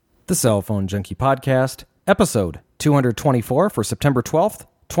The Cell Phone Junkie Podcast, episode 224 for September 12th,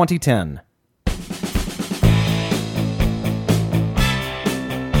 2010.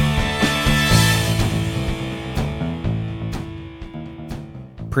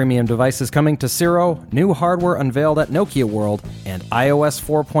 Premium devices coming to SERO, new hardware unveiled at Nokia World, and iOS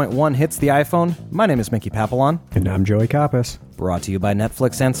 4.1 hits the iPhone. My name is Mickey Papillon. And I'm Joey Kappas. Brought to you by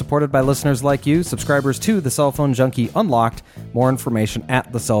Netflix and supported by listeners like you, subscribers to The Cell Phone Junkie Unlocked. More information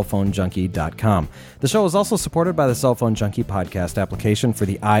at thecellphonejunkie.com. The show is also supported by the Cell Phone Junkie podcast application for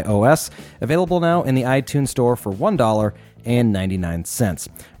the iOS, available now in the iTunes Store for $1.99.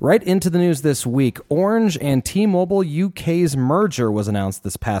 Right into the news this week. Orange and T-Mobile UK's merger was announced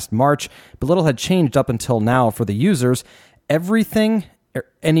this past March, but little had changed up until now for the users. Everything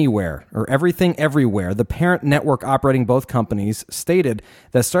Anywhere, or Everything Everywhere, the parent network operating both companies, stated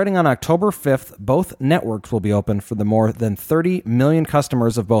that starting on October 5th, both networks will be open for the more than 30 million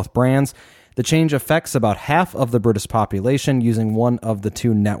customers of both brands. The change affects about half of the British population using one of the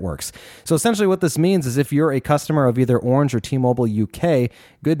two networks. So essentially what this means is if you're a customer of either Orange or T-Mobile UK,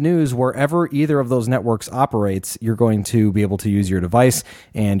 good news, wherever either of those networks operates, you're going to be able to use your device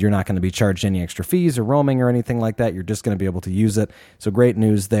and you're not going to be charged any extra fees or roaming or anything like that. You're just going to be able to use it. So great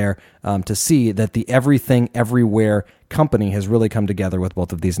news there to see that the Everything Everywhere company has really come together with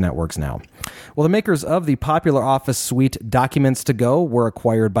both of these networks now. Well, the makers of the popular Office suite Documents to Go were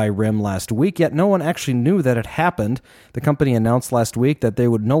acquired by RIM last week, yet no one actually knew that it happened. The company announced last week that they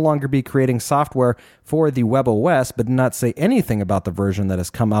would no longer be creating software for the WebOS, but did not say anything about the version that has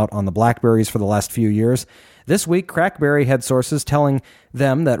come out on the BlackBerries for the last few years. This week, Crackberry had sources telling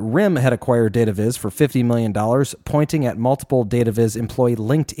them that RIM had acquired DataViz for $50 million, pointing at multiple DataViz employee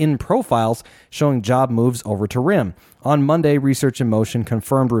LinkedIn profiles showing job moves over to RIM. On Monday, Research in Motion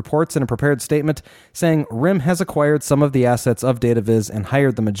confirmed reports in a prepared statement saying RIM has acquired some of the assets of DataViz and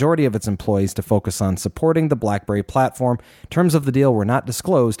hired the majority of its employees to focus on supporting the BlackBerry platform. Terms of the deal were not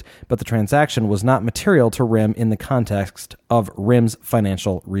disclosed, but the transaction was not material to RIM in the context of RIM's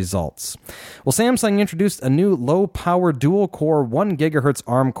financial results. Well, Samsung introduced a new low-power dual-core 1 GHz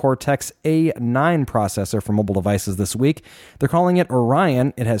ARM Cortex-A9 processor for mobile devices this week. They're calling it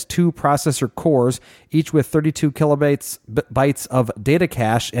Orion. It has two processor cores, each with 32 kilobytes of data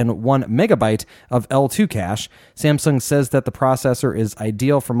cache and 1 megabyte of L2 cache. Samsung says that the processor is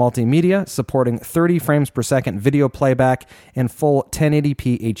ideal for multimedia, supporting 30 frames per second video playback and full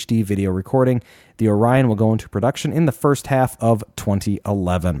 1080p HD video recording. The Orion will go into production in the first half of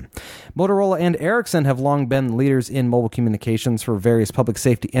 2011. Motorola and Ericsson have long been leaders in mobile communications for various public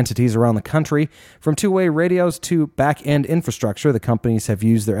safety entities around the country. From two-way radios to back-end infrastructure, the companies have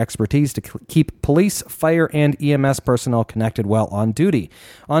used their expertise to keep police, fire, and EMS personnel connected while on duty.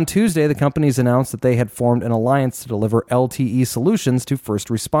 On Tuesday, the companies announced that they had formed an alliance to deliver LTE solutions to first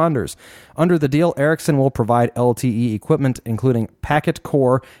responders. Under the deal, Ericsson will provide LTE equipment, including packet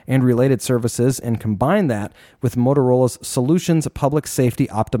core and related services, and combine that with Motorola's Solutions Public Safety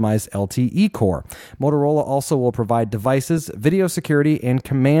Optimized LTE Core. Motorola also will provide devices, video security, and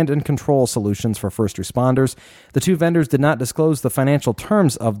command and control solutions for first responders. The two vendors did not disclose the financial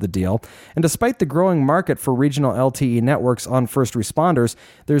terms of the deal, and despite the growing market for regional LTE networks on first responders,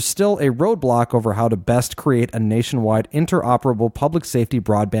 there's still a roadblock over how to best create a nationwide interoperable public safety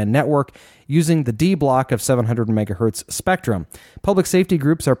broadband network using the D block of 700 megahertz spectrum. Public safety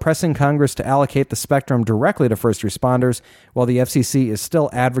groups are pressing Congress to allocate the spectrum directly to first responders, while the FCC is still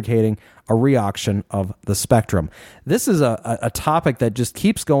advocating a re-auction of the spectrum. This is a topic that just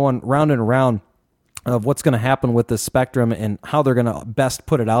keeps going round and around of what's going to happen with this spectrum and how they're going to best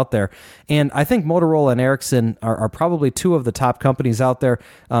put it out there. And I think Motorola and Ericsson are probably two of the top companies out there.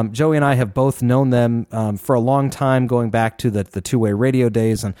 Joey and I have both known them for a long time, going back to the two-way radio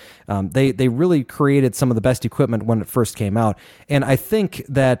days, and they really created some of the best equipment when it first came out. And I think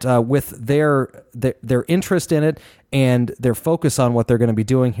that with their interest in it and their focus on what they're going to be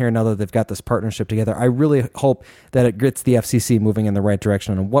doing here now that they've got this partnership together, I really hope that it gets the FCC moving in the right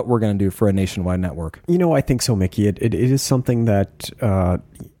direction on what we're going to do for a nationwide network. You know, I think so, Mickey. It is something that,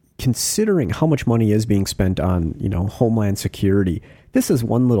 considering how much money is being spent on, homeland security, this is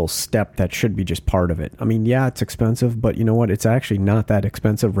one little step that should be just part of it. I mean, yeah, it's expensive, but you know what? It's actually not that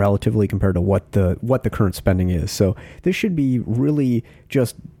expensive relatively compared to what the current spending is. So this should be really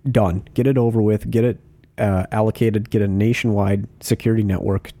just done. Get it over with. Get it allocated, get a nationwide security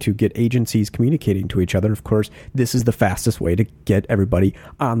network to get agencies communicating to each other. Of course, this is the fastest way to get everybody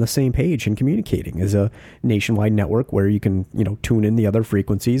on the same page and communicating, is a nationwide network where you can, tune in the other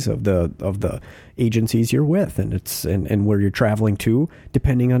frequencies of the agencies you're with, and where you're traveling to,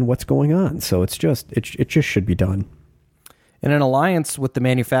 depending on what's going on. So it just should be done. And an alliance with the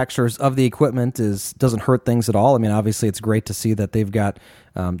manufacturers of the equipment doesn't hurt things at all. I mean, obviously, it's great to see that they've got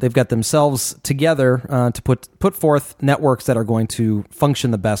themselves together to put forth networks that are going to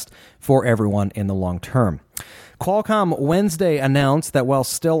function the best for everyone in the long term. Qualcomm Wednesday announced that while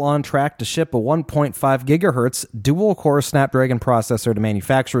still on track to ship a 1.5 gigahertz dual-core Snapdragon processor to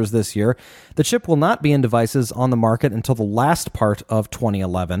manufacturers this year, the chip will not be in devices on the market until the last part of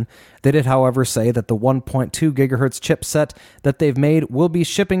 2011. They did, however, say that the 1.2 gigahertz chipset that they've made will be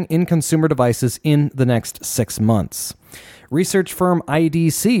shipping in consumer devices in the next 6 months. Research firm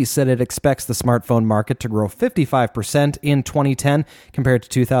IDC said it expects the smartphone market to grow 55% in 2010 compared to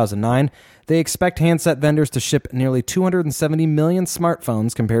 2009. They expect handset vendors to ship nearly 270 million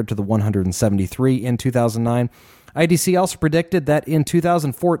smartphones compared to the 173 in 2009. IDC also predicted that in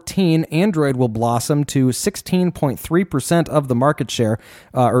 2014, Android will blossom to 16.3% of the market share,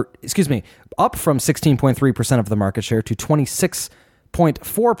 up from 16.3% of the market share to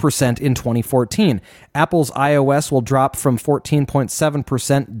 26.4% in 2014. Apple's iOS will drop from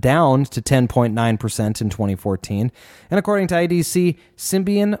 14.7% down to 10.9% in 2014. And according to IDC,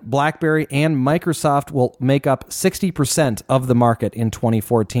 Symbian, BlackBerry, and Microsoft will make up 60% of the market in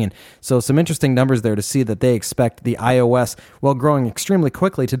 2014. So some interesting numbers there to see that they expect the iOS, while growing extremely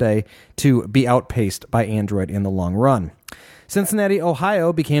quickly today, to be outpaced by Android in the long run. Cincinnati,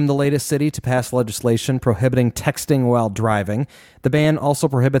 Ohio became the latest city to pass legislation prohibiting texting while driving. The ban also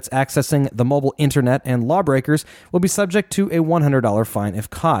prohibits accessing the mobile internet, and lawbreakers will be subject to a $100 fine if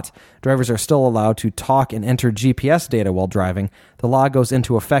caught. Drivers are still allowed to talk and enter GPS data while driving. The law goes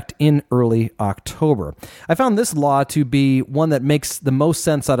into effect in early October. I found this law to be one that makes the most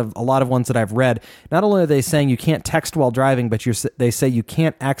sense out of a lot of ones that I've read. Not only are they saying you can't text while driving, but they say you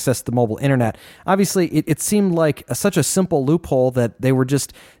can't access the mobile internet. Obviously, it seemed like such a simple loophole that they were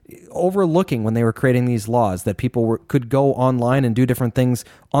just overlooking when they were creating these laws, that people could go online and do different things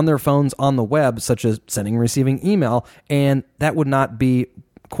on their phones on the web, such as sending and receiving email, and that would not be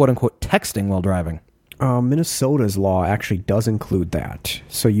quote-unquote texting while driving. Minnesota's law actually does include that.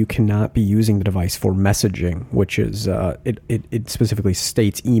 So you cannot be using the device for messaging, which is, it specifically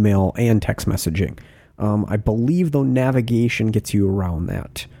states email and text messaging. I believe, though, navigation gets you around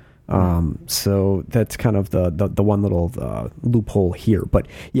that. So that's kind of the one little loophole here. But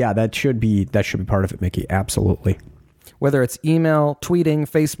yeah, that should be part of it, Mickey. Absolutely. Whether it's email, tweeting,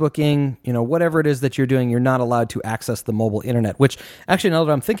 Facebooking, whatever it is that you're doing, you're not allowed to access the mobile internet, which actually, now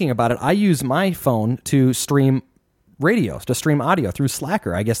that I'm thinking about it, I use my phone to stream radio, to stream audio through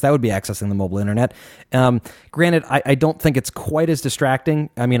Slacker. I guess that would be accessing the mobile internet. Granted, I don't think it's quite as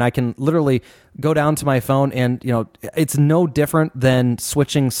distracting. I mean, I can literally go down to my phone and, it's no different than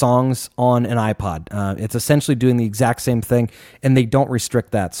switching songs on an iPod. It's essentially doing the exact same thing, and they don't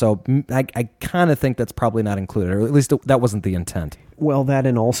restrict that. So I kind of think that's probably not included, or at least that wasn't the intent. Well, that,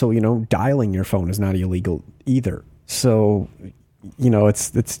 and also, dialing your phone is not illegal either. So,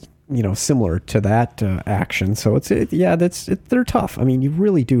 it's similar to that action. So they're tough. I mean, you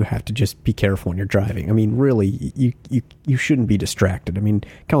really do have to just be careful when you're driving. I mean, really, you shouldn't be distracted. I mean, it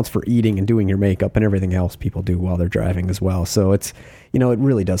counts for eating and doing your makeup and everything else people do while they're driving as well. So it's, it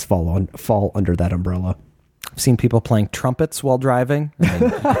really does fall under that umbrella. I've seen people playing trumpets while driving.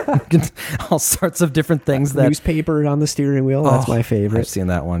 All sorts of different things. Newspaper on the steering wheel. That's my favorite. I've seen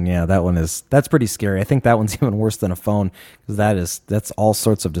that one. Yeah, that's pretty scary. I think that one's even worse than a phone, because that's all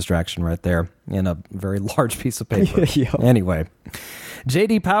sorts of distraction right there in a very large piece of paper. Yeah. Anyway,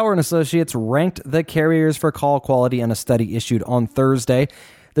 J.D. Power and Associates ranked the carriers for call quality in a study issued on Thursday.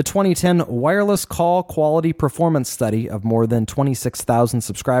 The 2010 Wireless Call Quality Performance Study of more than 26,000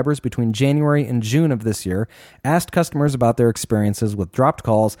 subscribers between January and June of this year asked customers about their experiences with dropped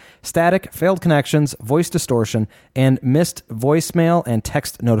calls, static, failed connections, voice distortion, and missed voicemail and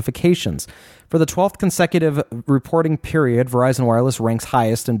text notifications. For the 12th consecutive reporting period, Verizon Wireless ranks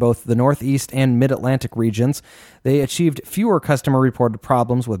highest in both the Northeast and Mid-Atlantic regions. They achieved fewer customer-reported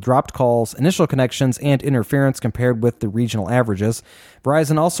problems with dropped calls, initial connections, and interference compared with the regional averages.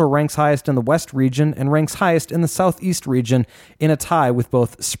 Verizon also ranks highest in the West region and ranks highest in the Southeast region, in a tie with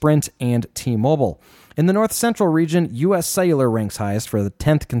both Sprint and T-Mobile. In the North Central region, U.S. Cellular ranks highest for the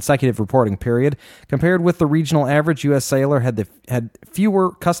 10th consecutive reporting period. Compared with the regional average, U.S. Cellular had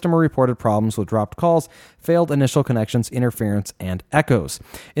fewer customer-reported problems with dropped calls, failed initial connections, interference, and echoes.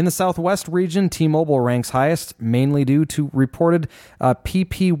 In the Southwest region, T-Mobile ranks highest, mainly due to reported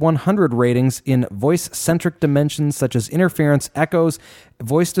PP100 ratings in voice-centric dimensions such as interference, echoes,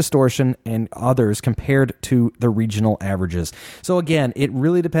 voice distortion, and others compared to the regional averages. So again, it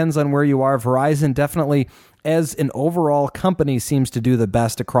really depends on where you are. Verizon definitely, as an overall company, seems to do the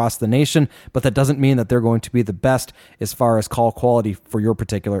best across the nation, but that doesn't mean that they're going to be the best as far as call quality for your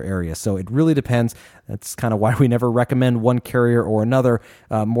particular area. So it really depends. That's kind of why we never recommend one carrier or another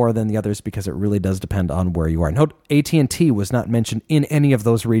more than the others, because it really does depend on where you are. Note, AT&T was not mentioned in any of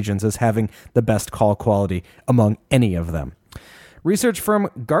those regions as having the best call quality among any of them. Research from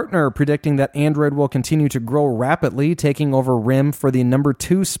Gartner predicting that Android will continue to grow rapidly, taking over RIM for the number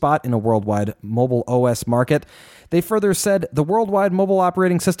 2 spot in a worldwide mobile OS market. They further said the worldwide mobile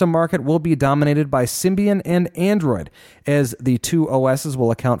operating system market will be dominated by Symbian and Android, as the two OSs will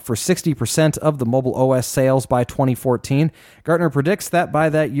account for 60% of the mobile OS sales by 2014. Gartner predicts that by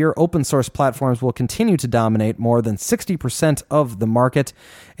that year, open source platforms will continue to dominate more than 60% of the market.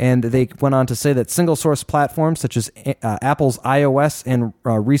 And they went on to say that single source platforms such as Apple's iOS and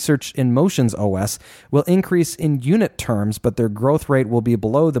Research in Motion's OS will increase in unit terms, but their growth rate will be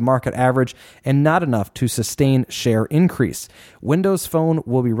below the market average and not enough to sustain share increase. Windows Phone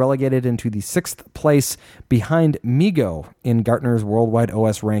will be relegated into the 6th place behind MeeGo in Gartner's worldwide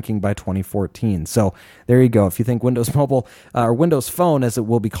OS ranking by 2014. So there you go. If you think Windows Mobile or Windows Phone, as it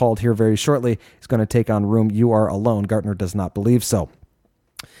will be called here very shortly, is going to take on room, you are alone. Gartner does not believe so.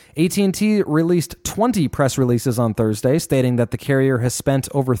 AT&T released 20 press releases on Thursday, stating that the carrier has spent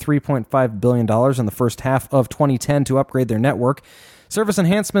over $3.5 billion in the first half of 2010 to upgrade their network. Service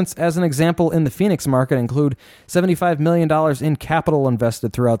enhancements, as an example, in the Phoenix market include $75 million in capital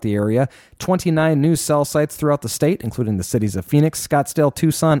invested throughout the area, 29 new cell sites throughout the state, including the cities of Phoenix, Scottsdale,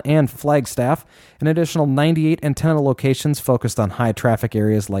 Tucson, and Flagstaff, an additional 98 antenna locations focused on high-traffic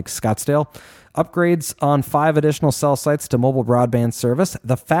areas like Scottsdale, upgrades on 5 additional cell sites to mobile broadband service,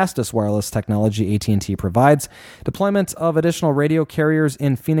 the fastest wireless technology AT&T provides, deployment of additional radio carriers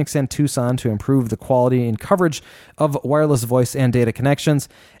in Phoenix and Tucson to improve the quality and coverage of wireless voice and data connections,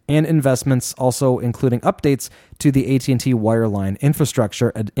 and investments also including updates to the AT&T wireline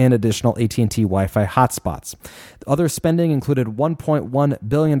infrastructure and additional AT&T Wi-Fi hotspots. Other spending included $1.1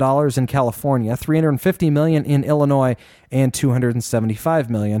 billion in California, $350 million in Illinois, and $275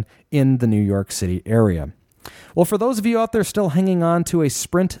 million in the New York City area. Well, for those of you out there still hanging on to a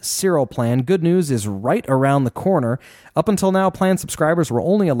Sprint SERO plan, good news is right around the corner. Up until now, plan subscribers were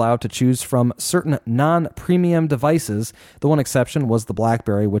only allowed to choose from certain non-premium devices. The one exception was the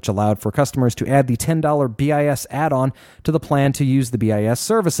BlackBerry, which allowed for customers to add the $10 BIS add-on to the plan to use the BIS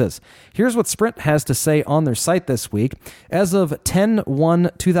services. Here's what Sprint has to say on their site this week. As of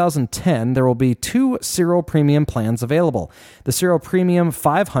 10/1/2010, there will be 2 SERO premium plans available. The SERO Premium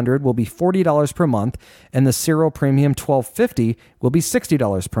 500 will be $40 per month, and the SERO Premium 1250 will be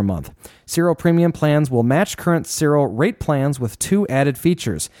 $60 per month. SERO Premium plans will match current SERO rate plans with 2 added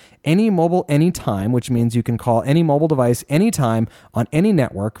features. Any mobile anytime, which means you can call any mobile device anytime on any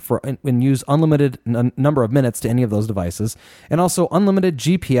network and use unlimited number of minutes to any of those devices, and also unlimited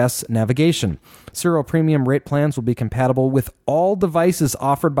GPS navigation. SERO Premium rate plans will be compatible with all devices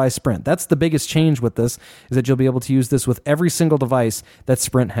offered by Sprint. That's the biggest change with this, is that you'll be able to use this with every single device that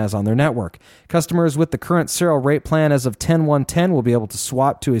Sprint has on their network. Customers with the current SERO rate plan as of 10/1/10 will be able to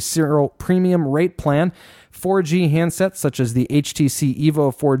swap to a SERO Premium rate plan. 4G handsets such as the HTC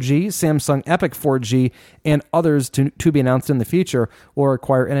Evo 4G, Samsung Epic 4G, and others to be announced in the future will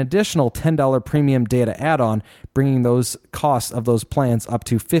require an additional $10 premium data add-on, bringing those costs of those plans up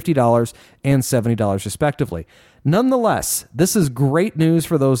to $50 and $70 respectively. Nonetheless, this is great news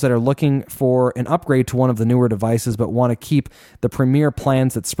for those that are looking for an upgrade to one of the newer devices but want to keep the premier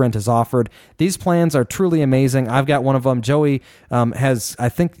plans that Sprint has offered. These plans are truly amazing. I've got one of them. Joey has, I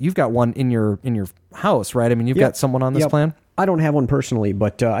think you've got one in your house, right? I mean, you've got someone on this plan? I don't have one personally,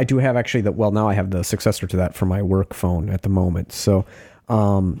 but I do have actually now I have the successor to that for my work phone at the moment. So,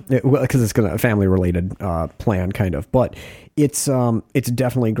 because it's a family related plan kind of, but it's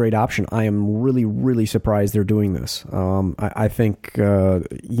definitely a great option. I am really, really surprised they're doing this. I think,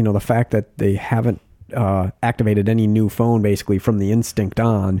 the fact that they haven't activated any new phone basically from the instinct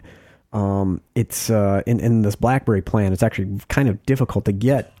on, it's in this BlackBerry plan, it's actually kind of difficult to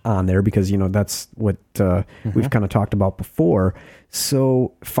get on there because, that's what we've kind of talked about before.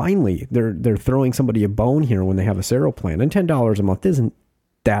 So finally, they're throwing somebody a bone here when they have a SERO plan, and $10 a month isn't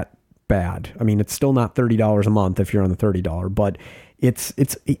that bad. I mean, it's still not $30 a month if you're on the $30, but it's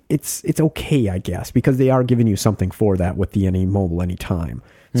okay, I guess, because they are giving you something for that with the Any Mobile Anytime.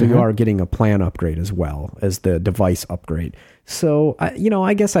 So you are getting a plan upgrade as well as the device upgrade. So,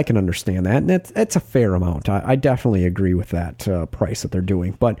 I guess I can understand that. And that's a fair amount. I definitely agree with that price that they're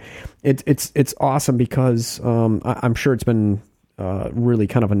doing. But it's awesome because I'm sure it's been really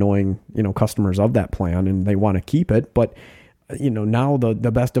kind of annoying, customers of that plan, and they want to keep it. But now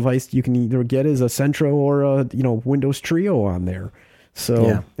the best device you can either get is a Centro or a Windows Trio on there.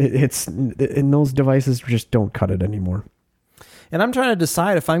 So and those devices just don't cut it anymore. And I'm trying to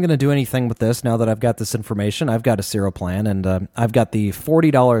decide if I'm going to do anything with this now that I've got this information. I've got a SERO plan, and I've got the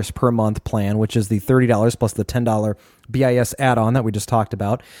 $40 per month plan, which is the $30 plus the $10 BIS add-on that we just talked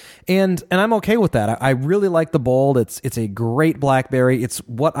about. And I'm okay with that. I really like the Bold. It's a great BlackBerry. It's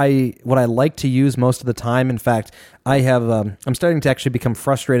what I like to use most of the time. In fact, I'm starting to actually become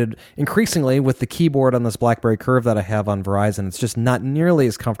frustrated increasingly with the keyboard on this BlackBerry Curve that I have on Verizon. It's just not nearly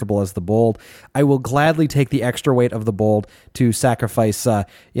as comfortable as the Bold. I will gladly take the extra weight of the Bold to sacrifice,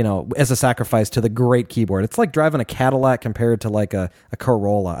 as a sacrifice to the great keyboard. It's like driving a Cadillac compared to like a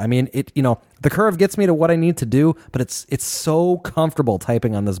Corolla. I mean, the Curve gets me to what I need to do, but it's so comfortable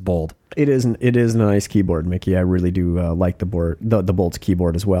typing on this Bold. It is a nice keyboard, Mickey. I really do like the Bold's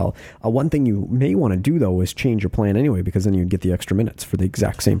keyboard as well. One thing you may want to do, though, is change your plan anyway, because then you get the extra minutes for the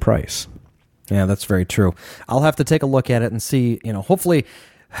exact same price. Yeah, that's very true. I'll have to take a look at it and see, hopefully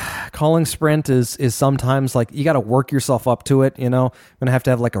calling Sprint is sometimes like you got to work yourself up to it. I'm going to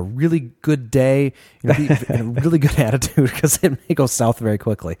have like a really good day, be in a really good attitude, because it may go south very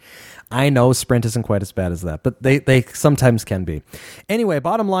quickly. I know Sprint isn't quite as bad as that, but they sometimes can be. Anyway,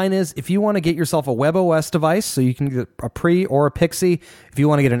 bottom line is, if you want to get yourself a WebOS device, so you can get a Pre or a Pixie, if you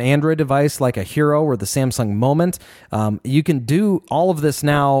want to get an Android device like a Hero or the Samsung Moment, you can do all of this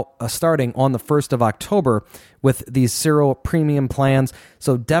now starting on the 1st of October with these SERO premium plans.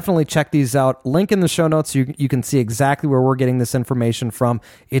 So definitely check these out. Link in the show notes. You can see exactly where we're getting this information from.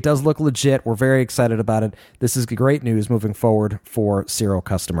 It does look legit. We're very excited about it. This is great news moving forward for SERO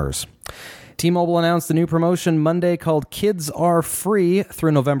customers. T-Mobile announced a new promotion Monday called Kids Are Free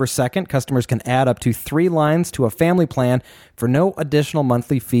through November 2nd. Customers can add up to 3 lines to a family plan for no additional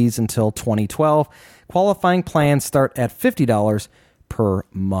monthly fees until 2012. Qualifying plans start at $50 per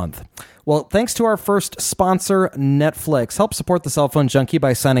month. Well, thanks to our first sponsor, Netflix. Help support the Cell Phone Junkie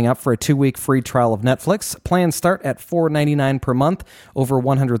by signing up for a 2-week free trial of Netflix. Plans start at $4.99 per month. Over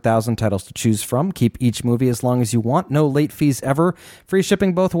 100,000 titles to choose from. Keep each movie as long as you want. No late fees ever. Free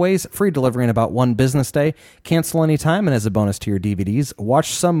shipping both ways. Free delivery in about 1 business day. Cancel anytime, and as a bonus to your DVDs,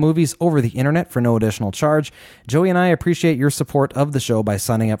 watch some movies over the internet for no additional charge. Joey and I appreciate your support of the show by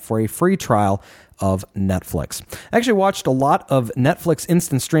signing up for a free trial of Netflix. I actually watched a lot of Netflix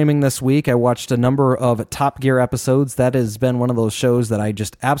instant streaming this week. I watched a number of Top Gear episodes. That has been one of those shows that I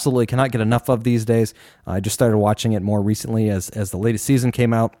just absolutely cannot get enough of these days. I just started watching it more recently as the latest season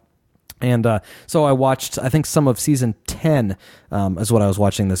came out. And so I watched, I think, some of season 10 is what I was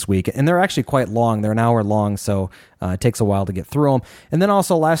watching this week. And they're actually quite long. They're an hour long, so it takes a while to get through them. And then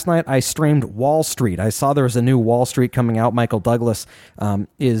also last night I streamed Wall Street. I saw there was a new Wall Street coming out. Michael Douglas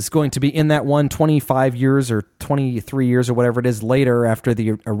is going to be in that one 25 years or 23 years or whatever it is later after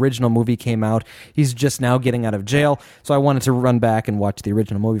the original movie came out. He's just now getting out of jail. So I wanted to run back and watch the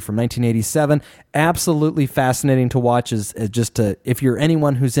original movie from 1987. Absolutely fascinating to watch if you're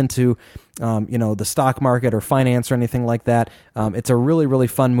anyone who's into the stock market or finance or anything like that. It's a really, really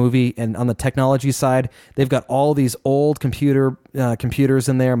fun movie. And on the technology side, they've got all these old computers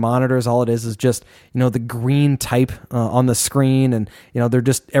in there, monitors. All it is just, the green type on the screen. And, they're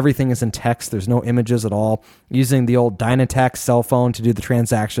just, everything is in text. There's no images at all. Using the old Dynatac cell phone to do the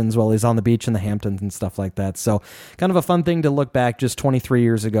transactions while he's on the beach in the Hamptons and stuff like that. So kind of a fun thing to look back just 23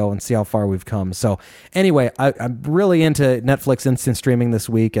 years ago and see how far we've come. So anyway, I'm really into Netflix instant streaming this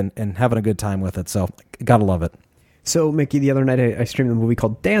week and having a good time with it. So gotta love it. So, Mickey, the other night I streamed a movie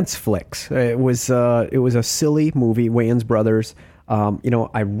called Dance Flicks. It was a silly movie, Wayans Brothers.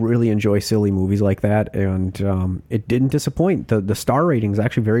 I really enjoy silly movies like that, and it didn't disappoint. The star rating is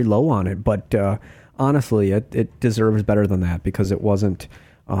actually very low on it, but honestly, it deserves better than that because it wasn't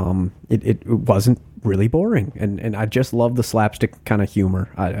really boring, and I just love the slapstick kind of humor.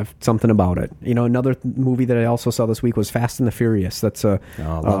 I have something about it. Another movie that I also saw this week was Fast and the Furious. That's kind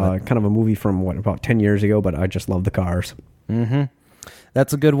of a movie from about 10 years ago, but I just love the cars. Mm-hmm.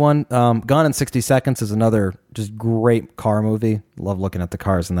 That's a good one. Gone in 60 Seconds is another just great car movie. Love looking at the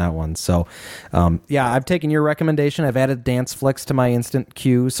cars in that one. So, I've taken your recommendation. I've added Dance Flicks to my instant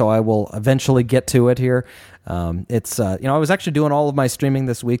queue, so I will eventually get to it here. I was actually doing all of my streaming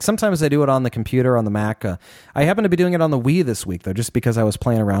this week. Sometimes I do it on the computer, on the Mac. I happen to be doing it on the Wii this week, though, just because I was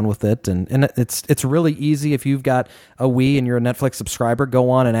playing around with it. And it's really easy. If you've got a Wii and you're a Netflix subscriber, go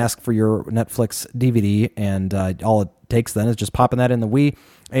on and ask for your Netflix DVD, and all it takes then is just popping that in the Wii.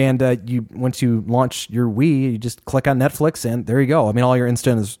 And once you launch your Wii, you just click on Netflix, and there you go. I mean, all your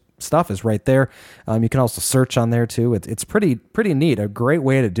instant stuff is right there. You can also search on there too. It's pretty neat. A great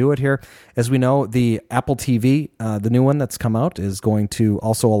way to do it here. As we know, the Apple TV, the new one that's come out, is going to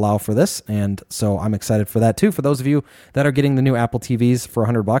also allow for this, and so I'm excited for that too. For those of you that are getting the new Apple TVs for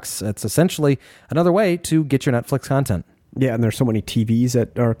 $100, it's essentially another way to get your Netflix content. Yeah, and there's so many TVs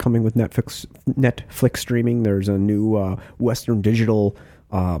that are coming with Netflix streaming. There's a new Western Digital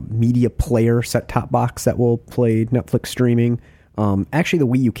media player set-top box that will play Netflix streaming. Actually, the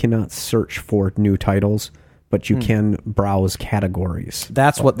Wii, you cannot search for new titles, but you can browse categories.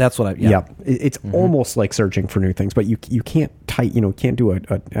 That's what It's almost like searching for new things, but you can't type. Can't do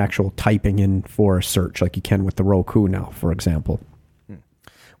an actual typing in for a search like you can with the Roku now, for example.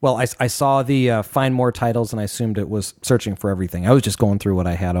 Well, I saw the find more titles, and I assumed it was searching for everything. I was just going through what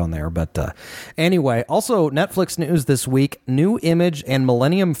I had on there. But anyway, also Netflix news this week, New Image and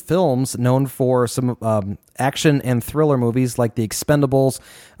Millennium Films, known for some action and thriller movies like The Expendables,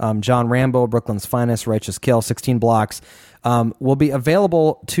 John Rambo, Brooklyn's Finest, Righteous Kill, 16 Blocks, will be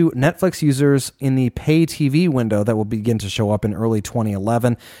available to Netflix users in the pay TV window that will begin to show up in early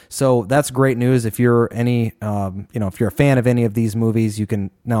 2011. So that's great news. If you're if you're a fan of any of these movies, you can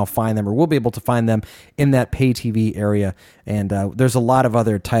now find them, or will be able to find them in that pay TV area. And there's a lot of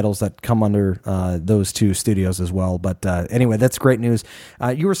other titles that come under those two studios as well. But anyway, that's great news.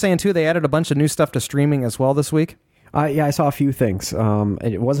 You were saying too, they added a bunch of new stuff to streaming as well this week. Yeah, I saw a few things.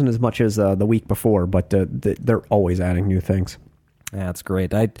 It wasn't as much as the week before, but they're always adding new things. Yeah, that's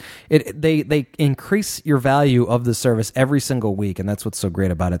great. They increase your value of the service every single week, and that's what's so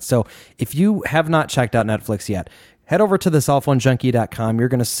great about it. So if you have not checked out Netflix yet, head over to the cellphonejunkie.com. You're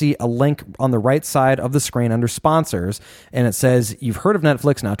going to see a link on the right side of the screen under sponsors, and it says, you've heard of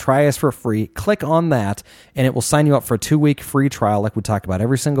Netflix, now try us for free. Click on that, and it will sign you up for a 2-week free trial like we talk about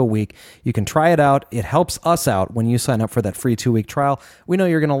every single week. You can try it out. It helps us out when you sign up for that free 2-week trial. We know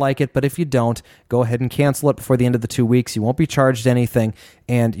you're going to like it, but if you don't, go ahead and cancel it before the end of the 2 weeks. You won't be charged anything,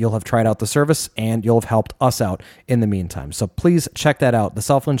 and you'll have tried out the service, and you'll have helped us out in the meantime. So please check that out,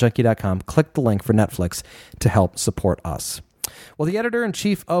 thecellphonejunkie.com. Click the link for Netflix to help support us. Well, the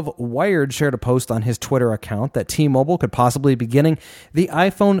editor-in-chief of Wired shared a post on his Twitter account that T-Mobile could possibly be getting the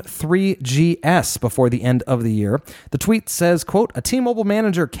iPhone 3GS before the end of the year. The tweet says, quote, a T-Mobile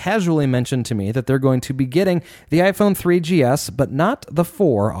manager casually mentioned to me that they're going to be getting the iPhone 3GS, but not the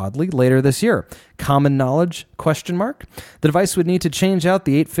 4, oddly, later this year. Common knowledge, ? The device would need to change out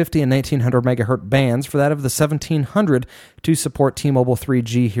the 850 and 1900 megahertz bands for that of the 1700 to support T-Mobile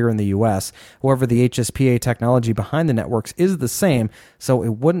 3G here in the U.S. However, the HSPA technology behind the networks is the same, so it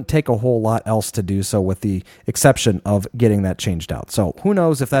wouldn't take a whole lot else to do so, with the exception of getting that changed out. So who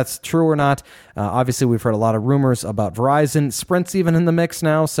knows if that's true or not. Obviously, we've heard a lot of rumors about Verizon. Sprint's even in the mix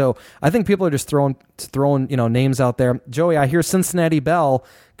now, so I think people are just throwing names out there. Joey, I hear Cincinnati Bell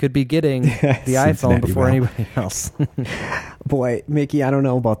could be getting the iPhone before anybody else. Boy, Mickey, I don't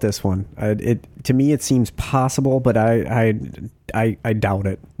know about this one. To me, it seems possible, but I doubt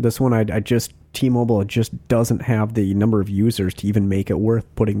it. This one, T-Mobile just doesn't have the number of users to even make it worth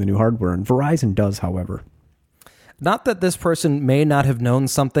putting the new hardware in. Verizon does, however. Not that this person may not have known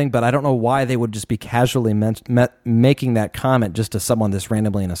something, but I don't know why they would just be casually making that comment just to someone this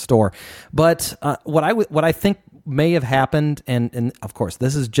randomly in a store. But what I think may have happened, and of course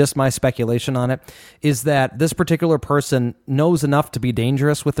this is just my speculation on it, is that this particular person knows enough to be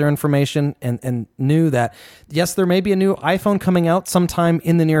dangerous with their information and knew that, yes, there may be a new iPhone coming out sometime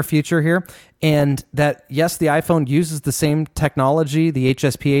in the near future here, and that, yes, the iPhone uses the same technology, the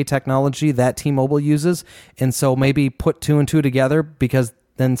HSPA technology that T-Mobile uses, and so maybe put 2 and 2 together, because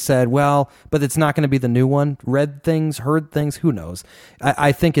then said, well, but it's not going to be the new one. Read things, heard things, who knows?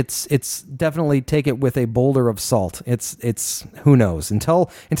 I think it's definitely, take it with a boulder of salt. It's who knows?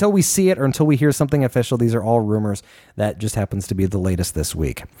 Until we see it, or until we hear something official, these are all rumors. That just happens to be the latest this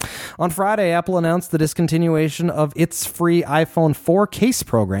week. On Friday, Apple announced the discontinuation of its free iPhone 4 case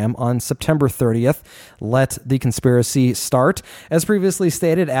program on September 30th. Let the conspiracy start. As previously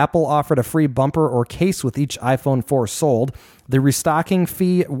stated, Apple offered a free bumper or case with each iPhone 4 sold. The restocking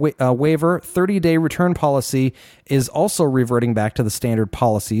fee waiver 30-day return policy is also reverting back to the standard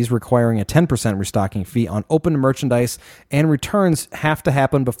policies, requiring a 10% restocking fee on open merchandise, and returns have to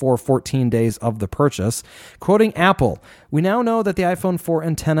happen before 14 days of the purchase. Quoting Apple, "We now know that the iPhone 4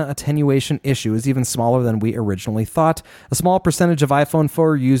 antenna attenuation issue is even smaller than we originally thought. A small percentage of iPhone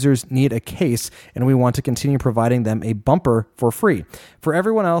 4 users need a case, and we want to continue providing them a bumper for free. For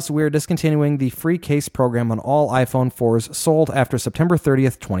everyone else, we are discontinuing the free case program on all iPhone 4s sold sold after September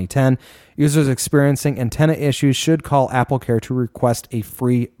 30th, 2010. Users experiencing antenna issues should call AppleCare to request a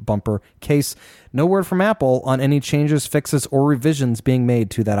free bumper case. No word from Apple on any changes, fixes, or revisions being made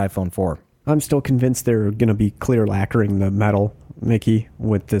to that iPhone 4. I'm still convinced they're going to be clear lacquering the metal, Mickey,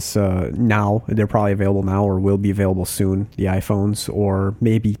 with this now. They're probably available now or will be available soon, the iPhones, or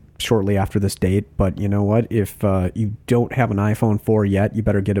maybe shortly after this date. But you know what? If you don't have an iPhone 4 yet, you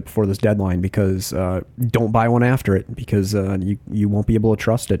better get it before this deadline, because don't buy one after it, because you won't be able to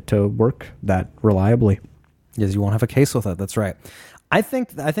trust it to work that reliably. Yes, you won't have a case with it. That's right. I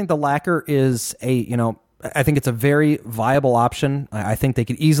think the lacquer is I think it's a very viable option. I think they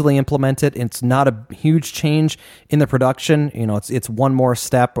could easily implement it. It's not a huge change in the production. It's one more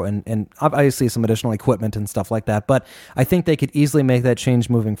step and obviously some additional equipment and stuff like that. But I think they could easily make that change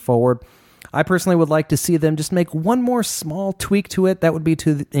moving forward. I personally would like to see them just make one more small tweak to it. That would be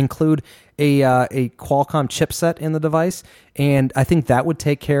to include a Qualcomm chipset in the device. And I think that would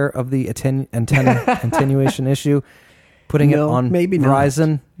take care of the antenna attenuation issue. Putting it on maybe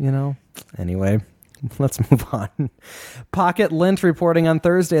Verizon, Anyway. Let's move on. Pocket Lint reporting on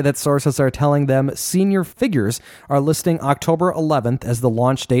Thursday that sources are telling them Senior Figures are listing October 11th as the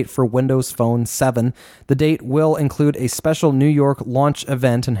launch date for Windows Phone 7. The date will include a special New York launch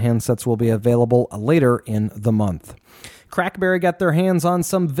event, and handsets will be available later in the month. Crackberry got their hands on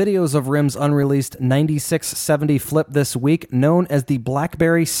some videos of RIM's unreleased 9670 flip this week, known as the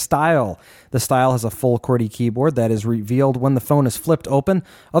BlackBerry Style. The Style has a full QWERTY keyboard that is revealed when the phone is flipped open.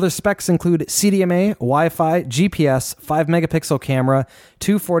 Other specs include CDMA, Wi-Fi, GPS, 5-megapixel camera,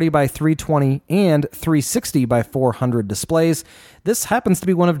 240 by 320, and 360 by 400 displays. This happens to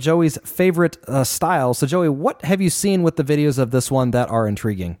be one of Joey's favorite styles. So, Joey, what have you seen with the videos of this one that are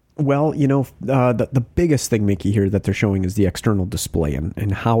intriguing? Well, the biggest thing, Mickey, here that they're showing is the external display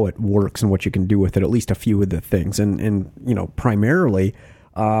and how it works and what you can do with it, at least a few of the things. And primarily,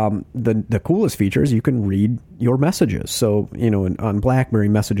 the coolest feature is you can read your messages. So, on BlackBerry,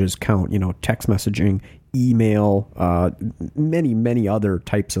 messages count, text messaging, email, many other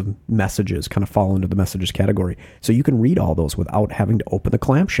types of messages kind of fall into the messages category. So you can read all those without having to open the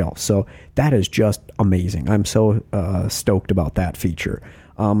clamshell. So that is just amazing. I'm so stoked about that feature.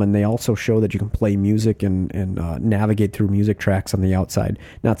 And they also show that you can play music and navigate through music tracks on the outside.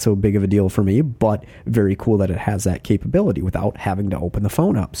 Not so big of a deal for me, but very cool that it has that capability without having to open the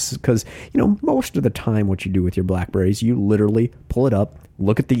phone up. Because, most of the time what you do with your BlackBerries, you literally pull it up,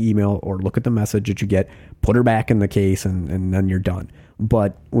 look at the email or look at the message that you get, put her back in the case, and then you're done.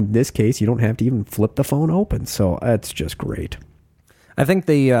 But in this case, you don't have to even flip the phone open. So that's just great. I think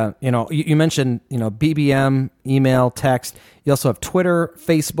you mentioned, BBM, email, text. You also have Twitter,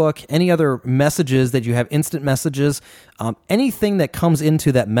 Facebook, any other messages that you have, instant messages. Anything that comes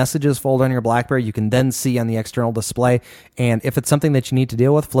into that messages folder on your BlackBerry, you can then see on the external display. And if it's something that you need to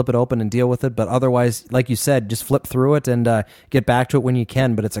deal with, flip it open and deal with it. But otherwise, like you said, just flip through it and get back to it when you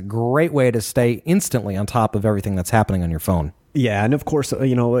can. But it's a great way to stay instantly on top of everything that's happening on your phone. Yeah, and of course,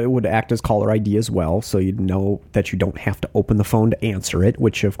 it would act as caller ID as well, so you'd know that you don't have to open the phone to answer it,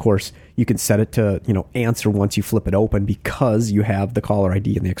 which, of course, you can set it to, answer once you flip it open because you have the caller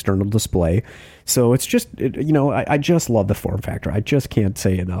ID in the external display. So it's just, I just love the form factor. I just can't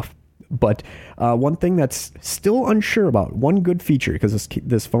say enough. But one thing that's still unsure about, one good feature, because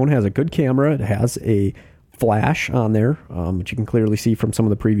this phone has a good camera, it has a flash on there, which you can clearly see from some of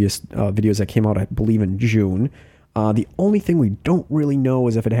the previous videos that came out, I believe, in June. The only thing we don't really know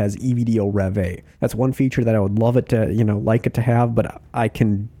is if it has EVDO Rev A. That's one feature that I would love it to, like it to have, but I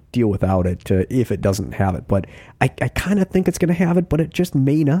can deal without it if it doesn't have it. But I kind of think it's going to have it, but it just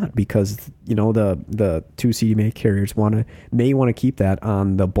may not because, the two CDMA carriers may want to keep that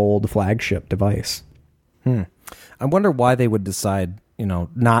on the Bold flagship device. I wonder why they would decide,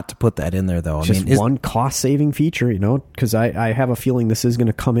 not to put that in there, though. One cost-saving feature, because I have a feeling this is going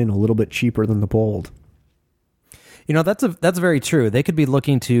to come in a little bit cheaper than the Bold. That's very true. They could be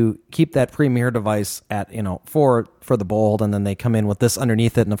looking to keep that premier device at, for the Bold, and then they come in with this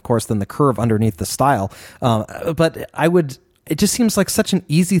underneath it, and of course then the curve underneath the Style. But it just seems like such an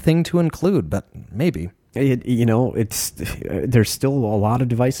easy thing to include, but maybe. There's still a lot of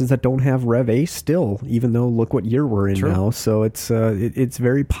devices that don't have Rev A still, even though look what year we're in now. So it's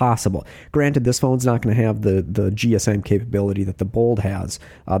very possible. Granted, this phone's not going to have the GSM capability that the Bold has.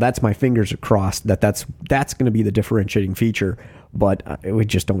 That's my fingers crossed that's going to be the differentiating feature, but we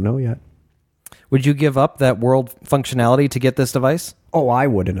just don't know yet. Would you give up that World functionality to get this device? Oh, I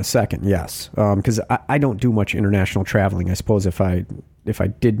would in a second, yes. Because I don't do much international traveling. I suppose if I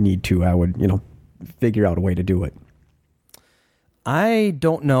did need to, I would, figure out a way to do it. I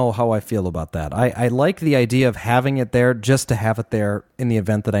don't know how I feel about that. I like the idea of having it there just to have it there in the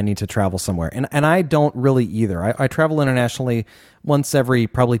event that I need to travel somewhere. And I don't really either. I travel internationally once every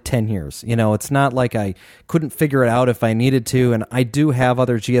probably 10 years. It's not like I couldn't figure it out if I needed to. And I do have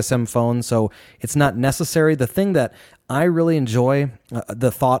other GSM phones, so it's not necessary. The thing that I really enjoy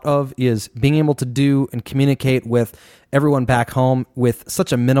the thought of is being able to do and communicate with everyone back home with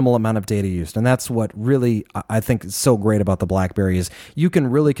such a minimal amount of data used. And that's what really I think is so great about the BlackBerry is you can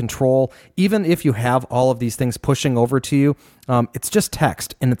really control, even if you have all of these things pushing over to you, it's just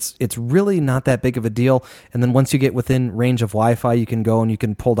text, and it's really not that big of a deal. And then once you get within range of Wi-Fi, you can go and you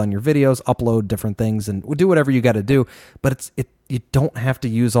can pull down your videos, upload different things, and do whatever you got to do. But you don't have to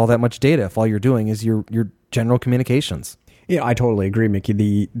use all that much data if all you're doing is your general communications. Yeah, I totally agree,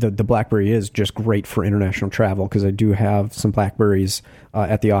 Mickey. The BlackBerry is just great for international travel because I do have some BlackBerries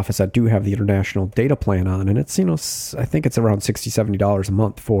at the office that do have the international data plan on, and it's I think it's around $60-$70 a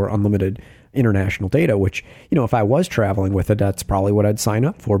month for unlimited international data, which, if I was traveling with it, that's probably what I'd sign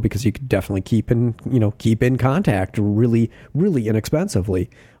up for because you could definitely keep in contact really, really inexpensively,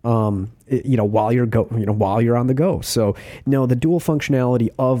 while you're on the go. So no, the dual functionality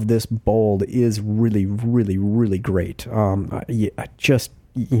of this Bold is really, really, really great.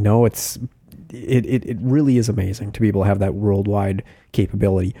 It really is amazing to be able to have that worldwide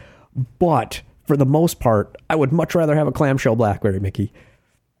capability. But for the most part, I would much rather have a clamshell BlackBerry, Mickey.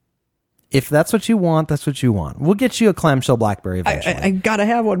 If that's what you want, that's what you want. We'll get you a clamshell BlackBerry eventually. I gotta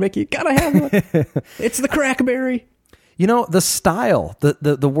have one, Mickey. Gotta have one. It's the Crackberry. The style,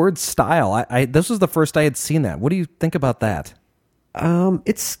 the word style. This was the first I had seen that. What do you think about that?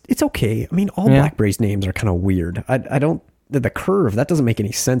 It's okay. I mean, all BlackBerry's names are kind of weird. I don't. The curve, that doesn't make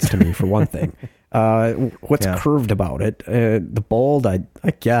any sense to me, for one thing. What's curved about it? The Bold, I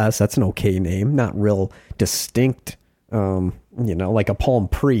guess that's an okay name. Not real distinct. Like a Palm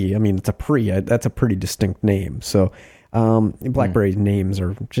Pre. I mean, it's a Pre. That's a pretty distinct name. So, BlackBerry's names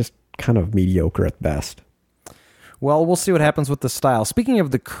are just kind of mediocre at best. Well, we'll see what happens with the style. Speaking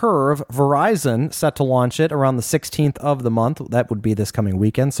of the curve, Verizon set to launch it around the 16th of the month. That would be this coming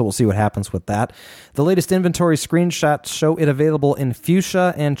weekend, so we'll see what happens with that. The latest inventory screenshots show it available in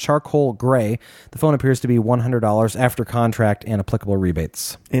fuchsia and charcoal gray. The phone appears to be $100 after contract and applicable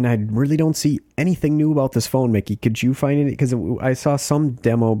rebates. And I really don't see anything new about this phone, Mickey. Could you find it? Because I saw some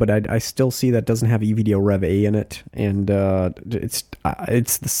demo, but I still see that doesn't have eVideo Rev A in it, and it's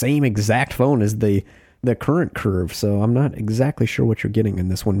the same exact phone as the current curve, so I'm not exactly sure what you're getting in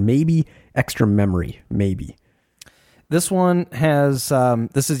this one. Maybe extra memory, maybe. This one has,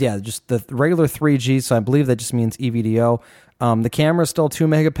 just the regular 3G, so I believe that just means eVideo. The camera is still 2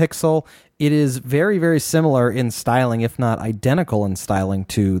 megapixel. It is very, very similar in styling, if not identical in styling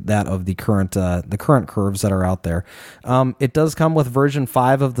to that of the current curves that are out there. It does come with version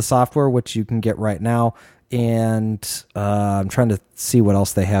 5 of the software, which you can get right now. And I'm trying to see what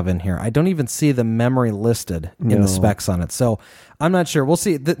else they have in here. I don't even see the memory listed in the specs on it. So I'm not sure. We'll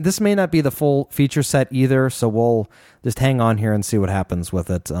see. This may not be the full feature set either, so we'll just hang on here and see what happens with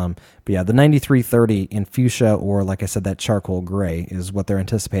it. But yeah, the 9330 in fuchsia, or like I said, that charcoal gray is what they're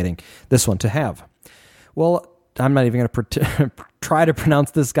anticipating this one to have. Well, I'm not even going to try to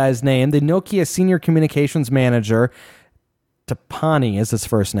pronounce this guy's name. The Nokia Senior Communications Manager, Tapani is his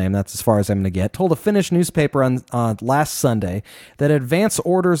first name, that's as far as I'm going to get, told a Finnish newspaper on last Sunday that advance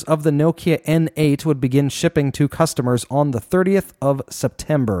orders of the Nokia N8 would begin shipping to customers on the 30th of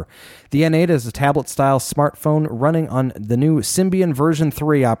September. The N8 is a tablet-style smartphone running on the new Symbian version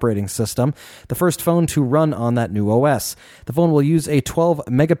 3 operating system, the first phone to run on that new OS. The phone will use a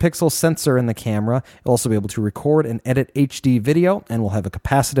 12-megapixel sensor in the camera. It'll also be able to record and edit HD video, and will have a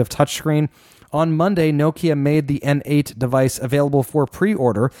capacitive touchscreen. On Monday, Nokia made the N8 device available for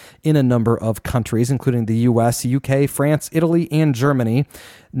pre-order in a number of countries, including the US, UK, France, Italy, and Germany.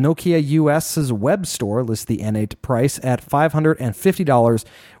 Nokia US's web store lists the N8 price at $550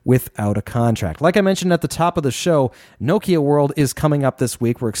 without a contract. Like I mentioned at the top of the show, Nokia World is coming up this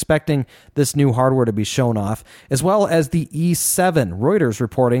week. We're expecting this new hardware to be shown off, as well as the E7. Reuters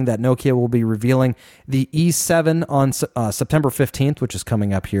reporting that Nokia will be revealing the E7 on September 15th, which is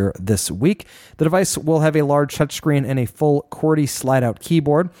coming up here this week. The device will have a large touchscreen and a full QWERTY slide-out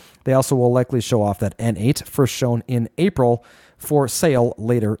keyboard. They also will likely show off that N8, first shown in April, for sale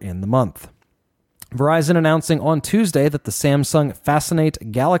later in the month. Verizon announcing on Tuesday that the Samsung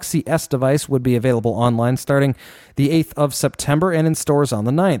Fascinate Galaxy S device would be available online starting the 8th of September and in stores on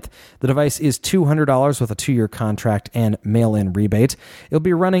the 9th. The device is $200 with a 2-year contract and mail-in rebate. It'll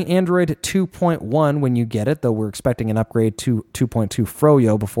be running Android 2.1 when you get it, though we're expecting an upgrade to 2.2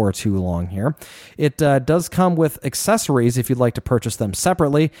 Froyo before too long here. It does come with accessories if you'd like to purchase them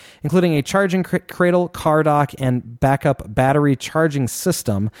separately, including a charging cradle, car dock, and backup battery charging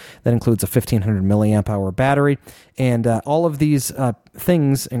system that includes a 1500 milliamp hour battery. And all of these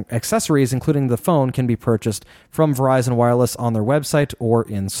things and accessories, including the phone, can be purchased from Verizon Wireless on their website or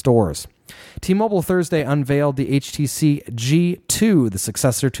in stores. T-Mobile Thursday unveiled the HTC G2, the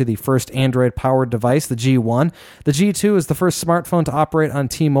successor to the first Android-powered device, the G1. The G2 is the first smartphone to operate on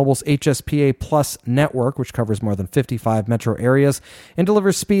T-Mobile's HSPA Plus network, which covers more than 55 metro areas and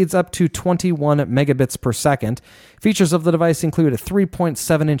delivers speeds up to 21 megabits per second. Features of the device include a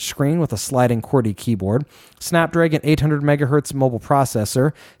 3.7-inch screen with a sliding QWERTY keyboard, Snapdragon 800 megahertz mobile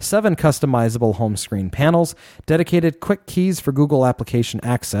processor, 7 customizable home screen panels, dedicated quick keys for Google application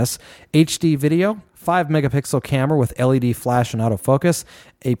access, HD video, 5-megapixel camera with LED flash and autofocus,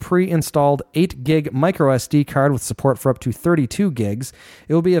 a pre-installed 8-gig microSD card with support for up to 32 gigs.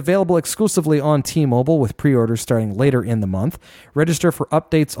 It will be available exclusively on T-Mobile with pre-orders starting later in the month. Register for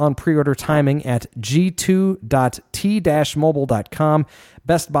updates on pre-order timing at g2.t-mobile.com.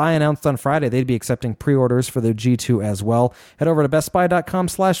 Best Buy announced on Friday they'd be accepting pre-orders for the G2 as well. Head over to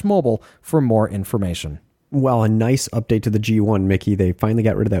bestbuy.com/mobile for more information. Well, a nice update to the G1, Mickey. They finally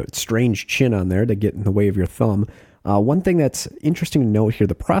got rid of that strange chin on there to get in the way of your thumb. One thing that's interesting to note here,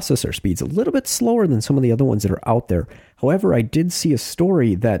 the processor speed's a little bit slower than some of the other ones that are out there. However, I did see a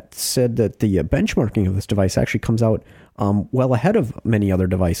story that said that the benchmarking of this device actually comes out well ahead of many other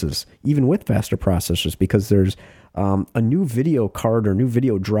devices, even with faster processors, because there's a new video card or new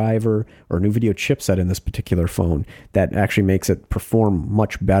video driver or new video chipset in this particular phone that actually makes it perform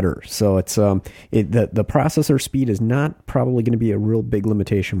much better. So it's the processor speed is not probably going to be a real big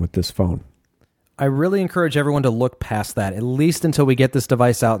limitation with this phone. I really encourage everyone to look past that, at least until we get this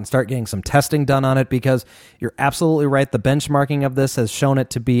device out and start getting some testing done on it, because you're absolutely right. The benchmarking of this has shown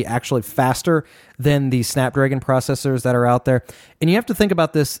it to be actually faster than the Snapdragon processors that are out there. And you have to think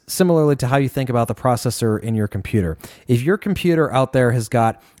about this similarly to how you think about the processor in your computer. If your computer out there has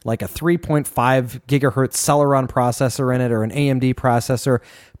got like a 3.5 gigahertz Celeron processor in it or an AMD processor,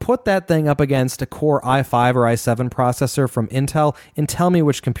 put that thing up against a Core i5 or i7 processor from Intel and tell me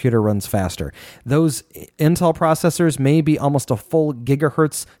which computer runs faster. Those Intel processors may be almost a full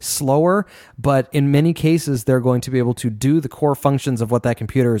gigahertz slower, but in many cases, they're going to be able to do the core functions of what that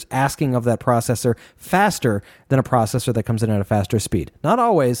computer is asking of that processor faster than a processor that comes in at a faster speed. Not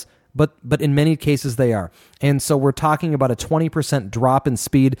always, but in many cases they are. And so we're talking about a 20% drop in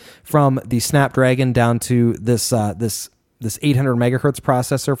speed from the Snapdragon down to this 800 megahertz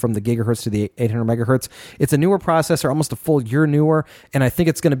processor, from the gigahertz to the 800 megahertz. It's a newer processor, almost a full year newer, and I think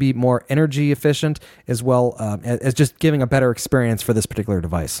it's going to be more energy efficient as well as just giving a better experience for this particular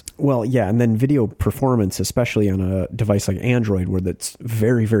device. Well, yeah, and then video performance, especially on a device like Android, where that's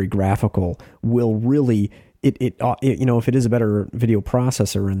very, very graphical, will really... It if it is a better video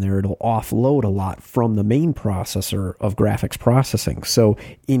processor in there, it'll offload a lot from the main processor of graphics processing. So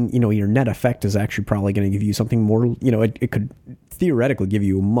your net effect is actually probably going to give you something more, it could theoretically give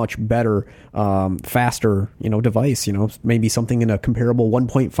you a much better, faster, device, maybe something in a comparable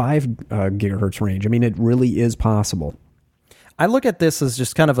 1.5 gigahertz range. I mean, it really is possible. I look at this as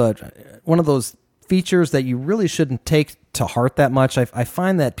just kind of one of those features that you really shouldn't take to heart that much. I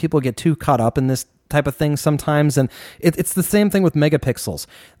find that people get too caught up in this type of thing sometimes, and it's the same thing with megapixels.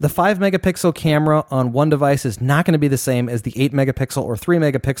 The 5 megapixel camera on one device is not going to be the same as the 8 megapixel or 3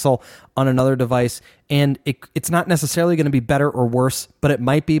 megapixel on another device, and it's not necessarily going to be better or worse, but it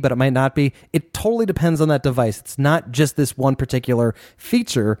might be, but it might not be. It totally depends on that device. It's not just this one particular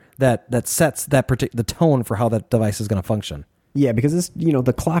feature that sets the tone for how that device is going to function. Yeah, because this,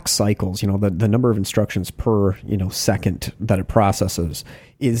 the clock cycles, the number of instructions per, second that it processes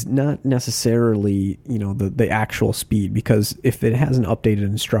is not necessarily, the actual speed, because if it has an updated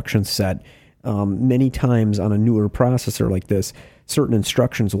instruction set, many times on a newer processor like this, certain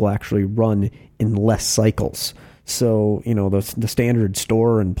instructions will actually run in less cycles. So, the standard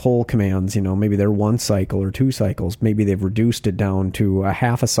store and pull commands, maybe they're 1 cycle or 2 cycles. Maybe they've reduced it down to a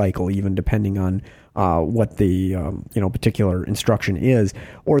half a cycle, even depending on what the particular instruction is,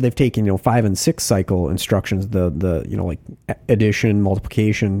 or they've taken 5 and 6 cycle instructions, the like addition,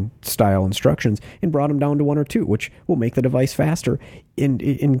 multiplication style instructions, and brought them down to 1 or 2, which will make the device faster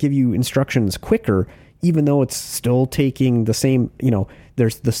and give you instructions quicker, even though it's still taking the same,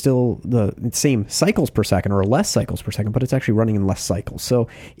 there's still the same cycles per second or less cycles per second, but it's actually running in less cycles. So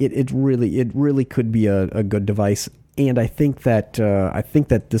it really could be a good device. And I think that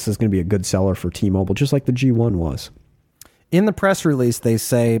this is going to be a good seller for T-Mobile, just like the G1 was. In the press release, they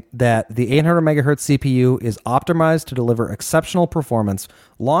say that the 800 megahertz CPU is optimized to deliver exceptional performance,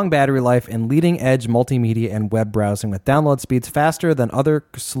 long battery life, and leading-edge multimedia and web browsing with download speeds faster than other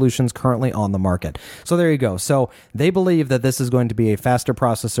solutions currently on the market. So there you go. So they believe that this is going to be a faster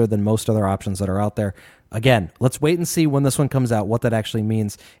processor than most other options that are out there. Again, let's wait and see when this one comes out, what that actually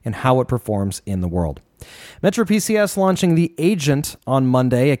means, and how it performs in the world. Metro PCS launching the Agent on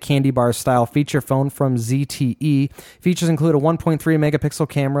Monday, a candy bar style feature phone from ZTE. Features include a 1.3 megapixel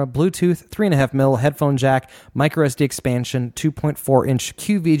camera, Bluetooth, 3.5mm headphone jack, microSD expansion, 2.4-inch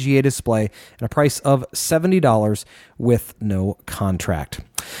QVGA display, and a price of $70 with no contract.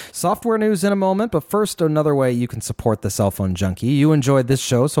 Software news in a moment, but first, another way you can support the Cell Phone Junkie. You enjoyed this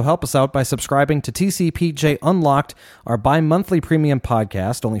show, so help us out by subscribing to TCPJ Unlocked, our bi-monthly premium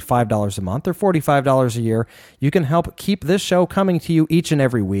podcast, only $5 a month or $45 a year. You can help keep this show coming to you each and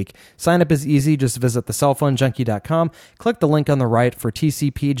every week. Sign up is easy. Just visit thecellphonejunkie.com, click the link on the right for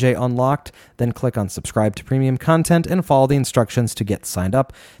TCPJ Unlocked, then click on subscribe to premium content and follow the instructions to get signed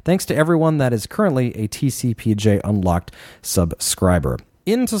up. Thanks to everyone that is currently a TCPJ Unlocked subscriber.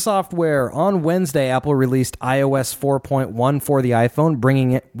 Into software. On Wednesday, Apple released iOS 4.1 for the iPhone,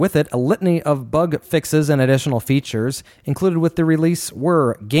 bringing it with it a litany of bug fixes and additional features. Included with the release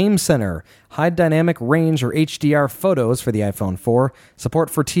were Game Center, high dynamic range or HDR photos for the iPhone 4,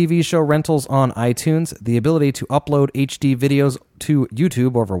 support for TV show rentals on iTunes, the ability to upload HD videos to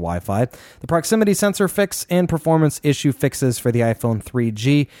YouTube over Wi-Fi, the proximity sensor fix, and performance issue fixes for the iPhone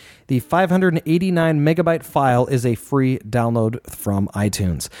 3G. The 589 megabyte file is a free download from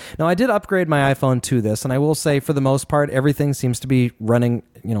iTunes. Now, I did upgrade my iPhone to this, and I will say, for the most part, everything seems to be running,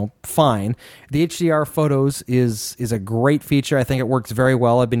 fine. The HDR photos is a great feature. I think it works very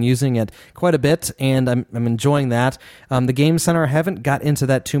well. I've been using it quite a bit, and I'm enjoying that. The Game Center, I haven't got into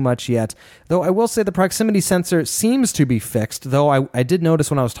that too much yet, though I will say the proximity sensor seems to be fixed, though I did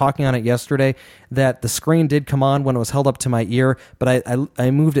notice when I was talking on it yesterday that the screen did come on when it was held up to my ear, but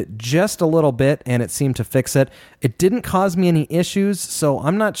I moved it just a little bit, and it seemed to fix it. It didn't cause me any issues, so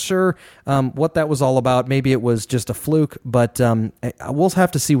I'm not sure what that was all about. Maybe it was just a fluke, but we'll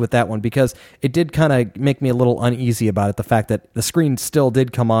have to see with that one, because it did kind of make me a little uneasy about it, the fact that the screen still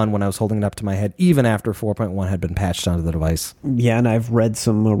did come on when I was holding it up to my head, even after 4.1 had been patched onto the device. Yeah, and I've read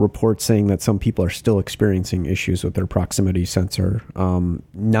some reports saying that some people are still experiencing issues with their proximity sensor,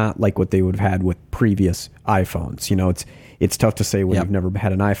 not like what they would have had with previous iPhones. It's tough to say when you've never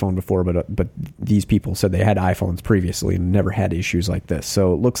had an iPhone before, but these people said they had iPhones previously and never had issues like this.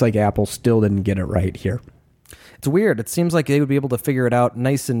 So it looks like Apple still didn't get it right here. It's weird. It seems like they would be able to figure it out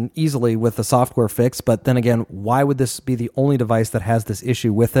nice and easily with the software fix, but then again, why would this be the only device that has this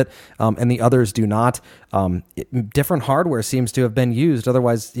issue with it, and the others do not? Different hardware seems to have been used.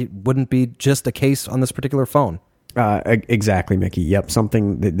 Otherwise, it wouldn't be just a case on this particular phone. Exactly, Mickey. Yep,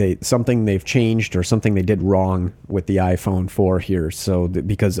 something they've changed or something they did wrong with the iPhone 4 here. So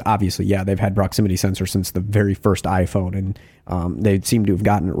because obviously, they've had proximity sensor since the very first iPhone, and they seem to have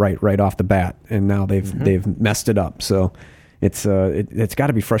gotten it right off the bat, and now they've messed it up. So it's got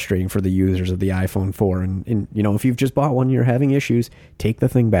to be frustrating for the users of the iPhone 4. And if you've just bought one, you're having issues, take the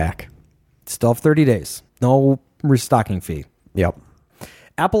thing back. Still have 30 days. No restocking fee. Yep.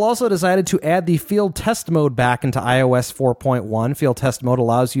 Apple also decided to add the field test mode back into iOS 4.1. Field test mode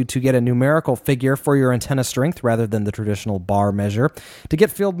allows you to get a numerical figure for your antenna strength rather than the traditional bar measure. To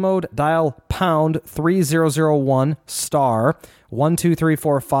get field mode, dial pound 3001 star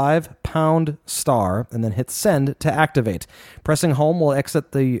 12345 pound star and then hit send to activate. Pressing home will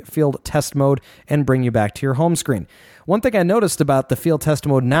exit the field test mode and bring you back to your home screen. One thing I noticed about the field test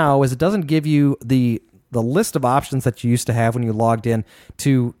mode now is it doesn't give you the list of options that you used to have when you logged in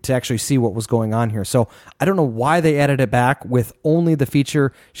to actually see what was going on here. So I don't know why they added it back with only the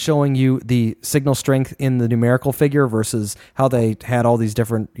feature showing you the signal strength in the numerical figure versus how they had all these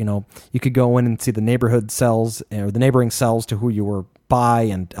different, you could go in and see the neighborhood cells or the neighboring cells to who you were by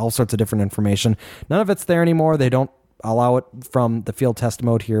and all sorts of different information. None of it's there anymore. They don't allow it from the field test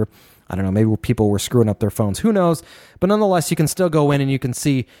mode here. I don't know, maybe people were screwing up their phones. Who knows? But nonetheless, you can still go in and you can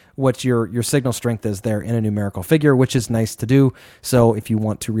see what your signal strength is there in a numerical figure, which is nice to do. So if you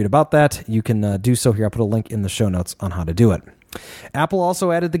want to read about that, you can do so here. I'll put a link in the show notes on how to do it. Apple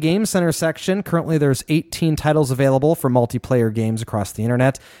also added the Game Center section. Currently, there's 18 titles available for multiplayer games across the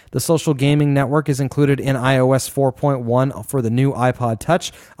internet. The social gaming network is included in iOS 4.1 for the new iPod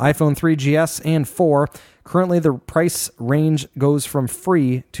Touch, iPhone 3GS, and 4. Currently, the price range goes from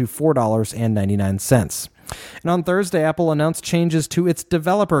free to $4.99. And on Thursday, Apple announced changes to its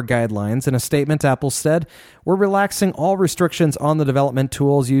developer guidelines. In a statement, Apple said, "We're relaxing all restrictions on the development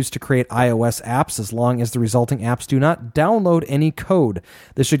tools used to create iOS apps as long as the resulting apps do not download any code.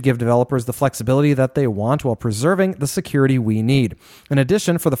 This should give developers the flexibility that they want while preserving the security we need." In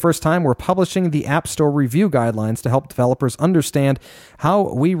addition, for the first time, we're publishing the App Store review guidelines to help developers understand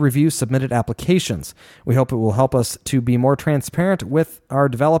how we review submitted applications. We hope it will help us to be more transparent with our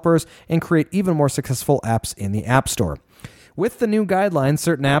developers and create even more successful apps in the App Store. With the new guidelines,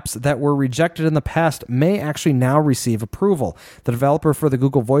 certain apps that were rejected in the past may actually now receive approval. The developer for the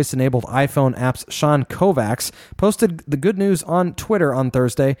Google Voice-enabled iPhone apps, Sean Kovacs, posted the good news on Twitter on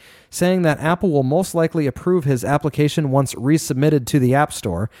Thursday, saying that Apple will most likely approve his application once resubmitted to the App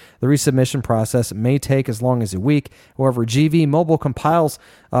Store. The resubmission process may take as long as a week. However, GV Mobile complies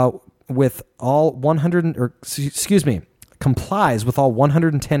with all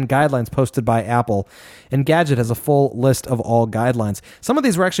 110 guidelines posted by Apple, and Gadget has a full list of all guidelines. Some of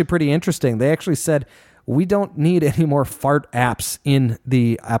these were actually pretty interesting. They actually said, we don't need any more fart apps in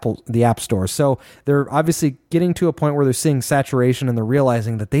the App Store. So they're obviously getting to a point where they're seeing saturation, and they're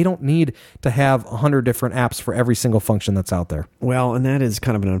realizing that they don't need to have 100 different apps for every single function that's out there. Well, and that is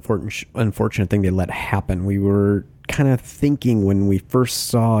kind of an unfortunate thing they let happen. We were kind of thinking when we first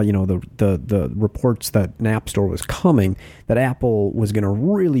saw, the reports that an App Store was coming, that Apple was going to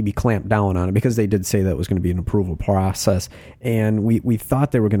really be clamped down on it, because they did say that it was going to be an approval process, and we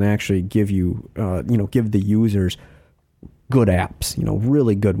thought they were going to actually give give the users good apps,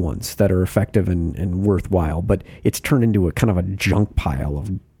 really good ones that are effective and worthwhile. But it's turned into a kind of a junk pile of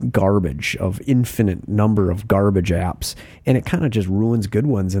garbage, of infinite number of garbage apps, and it kind of just ruins good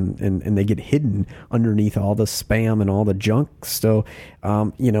ones, and they get hidden underneath all the spam and all the junk. So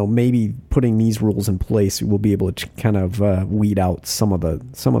maybe putting these rules in place, we'll be able to kind of weed out some of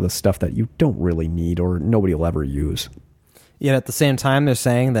the stuff that you don't really need or nobody will ever use. Yet at the same time, they're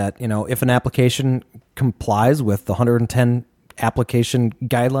saying that, if an application complies with the 110 application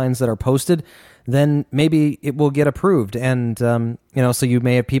guidelines that are posted, then maybe it will get approved. And, so you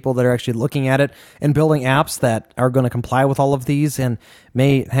may have people that are actually looking at it and building apps that are going to comply with all of these and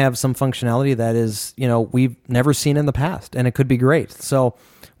may have some functionality that is, we've never seen in the past, and it could be great. So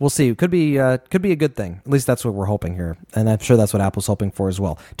we'll see. It could be a good thing. At least that's what we're hoping here. And I'm sure that's what Apple's hoping for as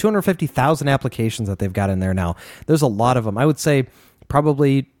well. 250,000 applications that they've got in there now. There's a lot of them. I would say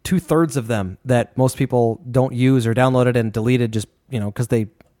probably 2/3 of them that most people don't use or downloaded and deleted just, because they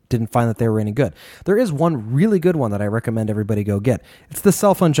didn't find that they were any good. There is one really good one that I recommend everybody go get. It's the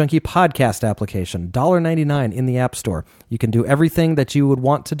Cell Phone Junkie podcast application, $1.99 in the App Store. You can do everything that you would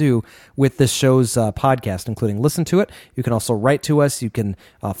want to do with this show's podcast, including listen to it. You can also write to us. You can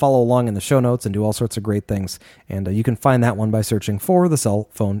follow along in the show notes and do all sorts of great things. And you can find that one by searching for the Cell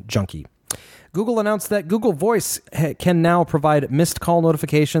Phone Junkie. Google announced that Google Voice can now provide missed call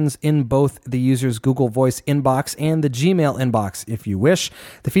notifications in both the user's Google Voice inbox and the Gmail inbox if you wish.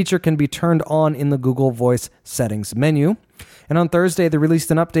 The feature can be turned on in the Google Voice settings menu. And on Thursday, they released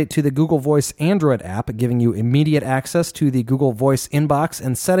an update to the Google Voice Android app, giving you immediate access to the Google Voice inbox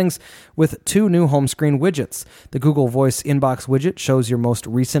and settings with 2 new home screen widgets. The Google Voice inbox widget shows your most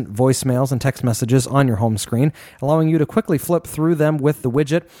recent voicemails and text messages on your home screen, allowing you to quickly flip through them with the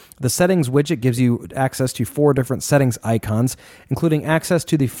widget. The settings widget gives you access to 4 different settings icons, including access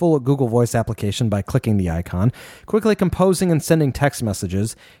to the full Google Voice application by clicking the icon, quickly composing and sending text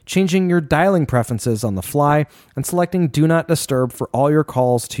messages, changing your dialing preferences on the fly, and selecting Do Not Disturb for all your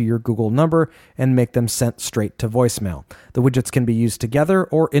calls to your Google number and make them sent straight to voicemail. The widgets can be used together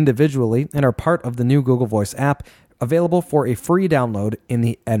or individually and are part of the new Google Voice app, available for a free download in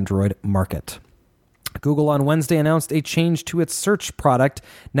the Android market. Google on Wednesday announced a change to its search product,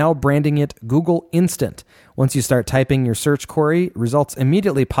 now branding it Google Instant. Once you start typing your search query, results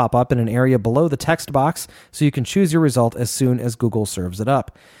immediately pop up in an area below the text box, so you can choose your result as soon as Google serves it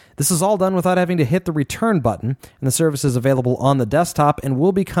up. This is all done without having to hit the return button, and the service is available on the desktop and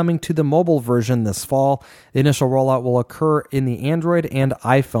will be coming to the mobile version this fall. The initial rollout will occur in the Android and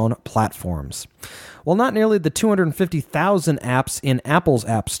iPhone platforms. While not nearly the 250,000 apps in Apple's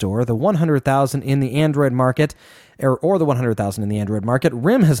App Store, the 100,000 in the Android market, or the 100,000 in the Android market,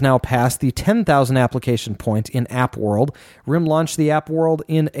 RIM has now passed the 10,000 application point in App World. RIM launched the App World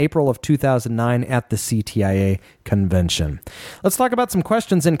in April of 2009 at the CTIA convention. Let's talk about some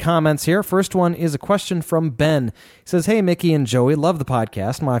questions and comments here. First one is a question from Ben. He says, "Hey, Mickey and Joey, love the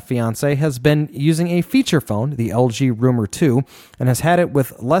podcast. My fiance has been using a feature phone, the LG Rumor 2, and has had it with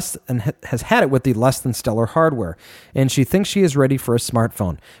the less than stellar hardware, and she thinks she is ready for a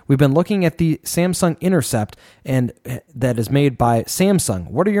smartphone. We've been looking at the Samsung Intercept, and that is made by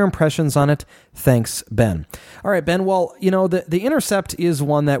Samsung. What are your impressions on it? Thanks, Ben." All right, Ben. Well, the Intercept is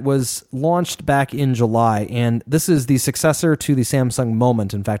one that was launched back in July, and this is the successor to the Samsung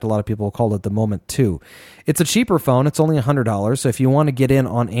Moment. In fact, a lot of people call it the Moment 2. It's a cheaper phone. It's only $100. So if you want to get in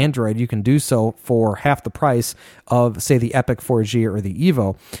on Android, you can do so for half the price of, say, the Epic 4G or the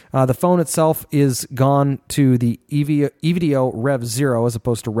Evo. The phone itself is gone to the EVDO Rev 0 as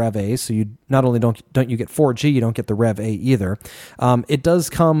opposed to Rev A. So you not only don't you get 4G, you don't get the Rev A either. It does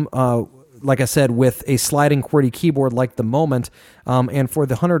come, like I said, with a sliding QWERTY keyboard like the Moment. And for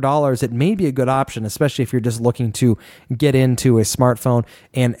the $100, it may be a good option, especially if you're just looking to get into a smartphone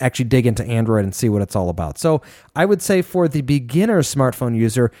and actually dig into Android and see what it's all about. So I would say for the beginner smartphone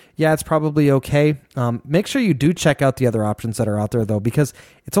user, yeah, it's probably okay. Make sure you do check out the other options that are out there, though, because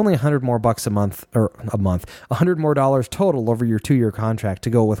it's only $100 more $100 more total over your 2-year contract to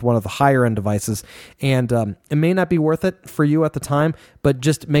go with one of the higher end devices. And it may not be worth it for you at the time, but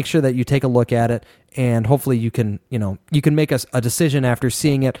just make sure that you take a look at it. And hopefully you can make a decision after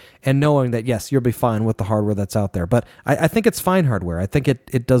seeing it and knowing that, yes, you'll be fine with the hardware that's out there. But I think it's fine hardware. I think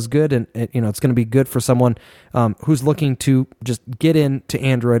it does good, and it's going to be good for someone who's looking to just get into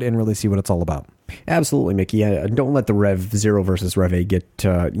Android and really see what it's all about. Absolutely, Mickey. Yeah, don't let the Rev 0 versus Rev A get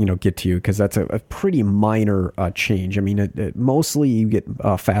to you, because that's a pretty minor change. I mean, mostly you get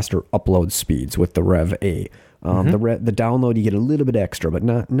faster upload speeds with the Rev A. The download, you get a little bit extra, but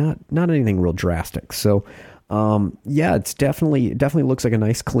not anything real drastic. So, it's definitely looks like a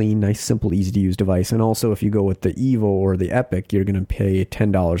nice, clean, nice, simple, easy to use device. And also, if you go with the Evo or the Epic, you're going to pay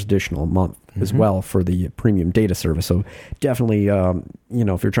 $10 additional a month as well for the premium data service. So definitely,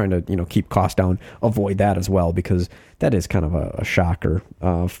 if you're trying to keep costs down, avoid that as well, because that is kind of a shocker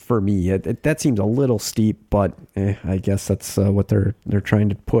for me. That seems a little steep, but I guess that's what they're trying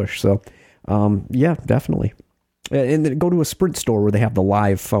to push. So, definitely. And then go to a Sprint store where they have the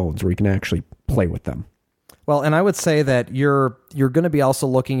live phones where you can actually play with them. Well, and I would say that you're going to be also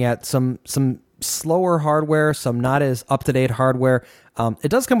looking at some slower hardware, some not as up-to-date hardware. It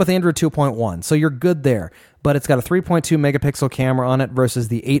does come with Android 2.1, so you're good there. But it's got a 3.2 megapixel camera on it versus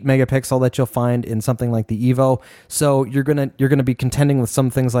the 8 megapixel that you'll find in something like the Evo. So you're gonna be contending with some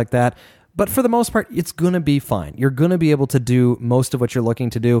things like that. But for the most part, it's going to be fine. You're going to be able to do most of what you're looking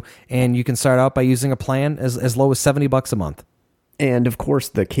to do, and you can start out by using a plan as low as $70 a month. And of course,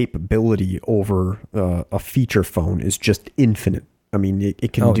 the capability over a feature phone is just infinite. I mean,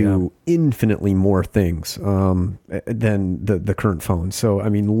 it can do infinitely more things than the current phone. So, I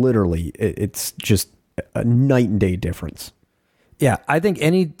mean, literally, it's just a night and day difference. Yeah, I think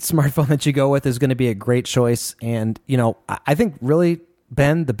any smartphone that you go with is going to be a great choice. And, I think really,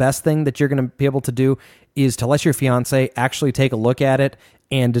 Ben, the best thing that you're going to be able to do is to let your fiance actually take a look at it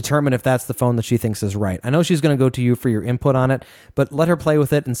and determine if that's the phone that she thinks is right. I know she's going to go to you for your input on it, but let her play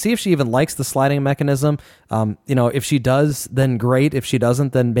with it and see if she even likes the sliding mechanism. If she does, then great. If she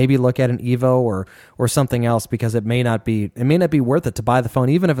doesn't, then maybe look at an Evo or something else, because it may not be worth it to buy the phone,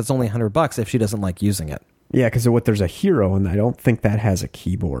 even if it's only $100 if she doesn't like using it. Yeah, because there's a Hero, and I don't think that has a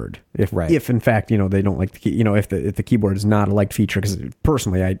keyboard. If in fact, they don't like the key, if the keyboard is not a liked feature, because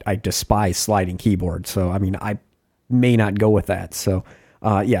personally, I despise sliding keyboards. So, I mean, I may not go with that. So,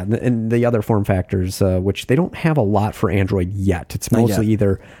 and the other form factors, which they don't have a lot for Android yet. It's mostly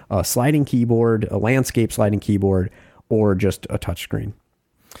either a sliding keyboard, a landscape sliding keyboard, or just a touchscreen.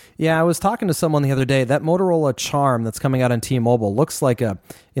 Yeah, I was talking to someone the other day. That Motorola Charm that's coming out on T-Mobile looks like a,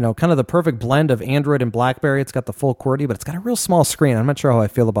 kind of the perfect blend of Android and BlackBerry. It's got the full QWERTY, but it's got a real small screen. I'm not sure how I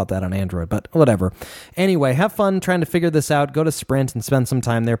feel about that on Android, but whatever. Anyway, have fun trying to figure this out. Go to Sprint and spend some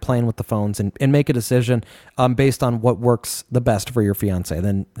time there playing with the phones and make a decision based on what works the best for your fiance.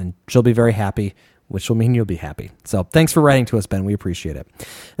 Then she'll be very happy, which will mean you'll be happy. So thanks for writing to us, Ben. We appreciate it.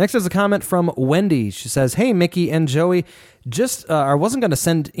 Next is a comment from Wendy. She says, "Hey, Mickey and Joey, I wasn't going to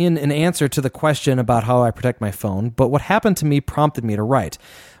send in an answer to the question about how I protect my phone, but what happened to me prompted me to write.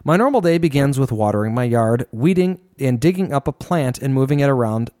 My normal day begins with watering my yard, weeding, and digging up a plant and moving it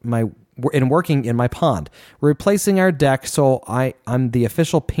around my and working in my pond. We're replacing our deck, so I'm the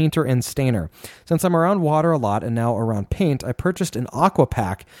official painter and stainer. Since I'm around water a lot and now around paint, I purchased an aqua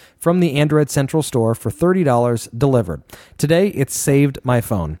pack from the Android Central Store for $30 delivered. Today, it's saved my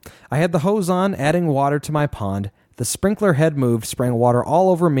phone. I had the hose on, adding water to my pond. The sprinkler head moved, spraying water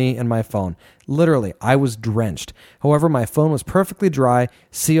all over me and my phone. Literally, I was drenched. However, my phone was perfectly dry,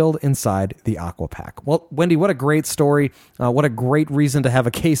 sealed inside the Aqua Pack. Well, Wendy, what a great story. What a great reason to have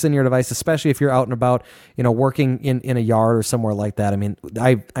a case in your device, especially if you're out and about, working in a yard or somewhere like that. I mean,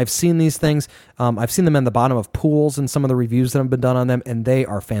 I've seen these things. I've seen them in the bottom of pools and some of the reviews that have been done on them, and they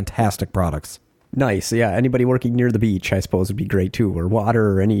are fantastic products. Nice. Yeah. Anybody working near the beach, I suppose, would be great too, or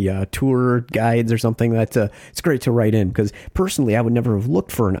water, or any tour guides or something. It's great to write in, because personally, I would never have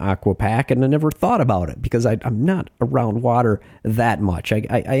looked for an aqua pack, and I never thought about it because I'm not around water that much.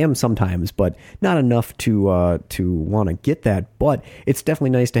 I am sometimes, but not enough to want to get that. But it's definitely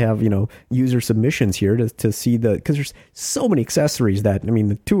nice to have user submissions here to see because there's so many accessories that,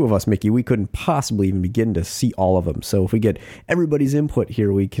 the two of us, Mickey, we couldn't possibly even begin to see all of them. So if we get everybody's input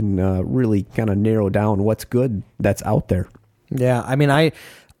here, we can really kind of narrow down what's good that's out there. Yeah, I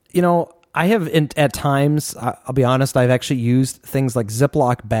have at times, I'll be honest, I've actually used things like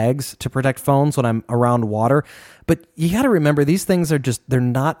Ziploc bags to protect phones when I'm around water. But you got to remember, these things are they're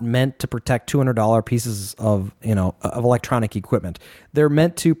not meant to protect $200 pieces of electronic equipment. They're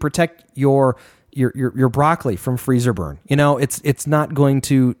meant to protect your broccoli from freezer burn. It's not going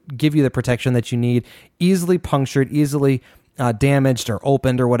to give you the protection that you need. Easily punctured, easily damaged or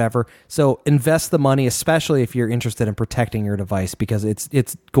opened or whatever. So invest the money, especially if you're interested in protecting your device, because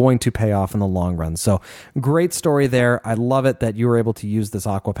it's going to pay off in the long run. So great story there. I love it that you were able to use this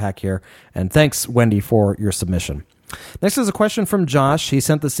Aqua Pack here. And thanks, Wendy, for your submission. Next is a question from Josh. He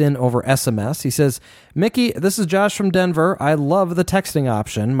sent this in over SMS. He says, Mickey, this is Josh from Denver. I love the texting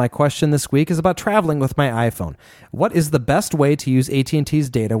option. My question this week is about traveling with my iPhone. What is the best way to use AT&T's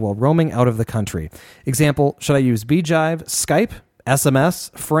data while roaming out of the country? Example, should I use BeeJive, Skype,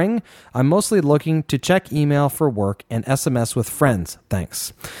 SMS, Fring? I'm mostly looking to check email for work and SMS with friends.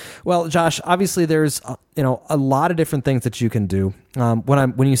 Thanks. Well, Josh, obviously there's a lot of different things that you can do.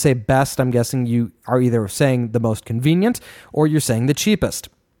 When you say best, I'm guessing you are either saying the most convenient or you're saying the cheapest.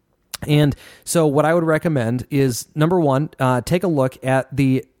 And so what I would recommend is, number one, take a look at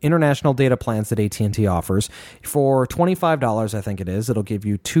the international data plans that AT&T offers. For $25, I think it is, it'll give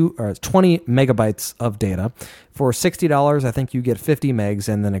you 20 megabytes of data. For $60, I think you get 50 megs,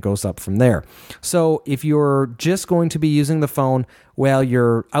 and then it goes up from there. So if you're just going to be using the phone while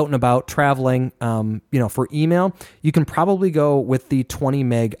you're out and about traveling, for email, you can probably go with the 20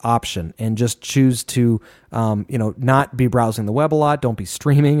 meg option and just choose to, not be browsing the web a lot. Don't be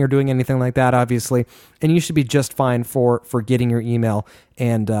streaming or doing anything like that, obviously. And you should be just fine for getting your email.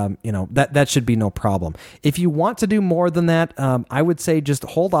 And, that should be no problem. If you want to do more than that, I would say just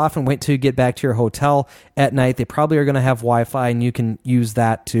hold off and wait till you get back to your hotel at night. They probably are going to have Wi-Fi, and you can use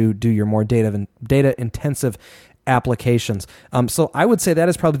that to do your more data-intensive applications. So I would say that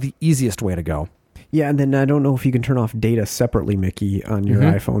is probably the easiest way to go. Yeah, and then I don't know if you can turn off data separately, Mickey, on your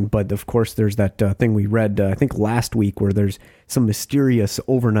iPhone, but of course there's that thing we read, I think last week, where there's some mysterious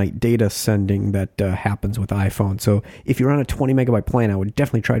overnight data sending that happens with iPhone. So if you're on a 20 megabyte plan, I would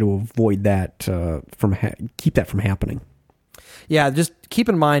definitely try to avoid that, keep that from happening. Yeah, just keep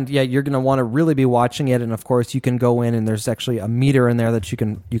in mind, you're going to want to really be watching it, and of course you can go in and there's actually a meter in there that you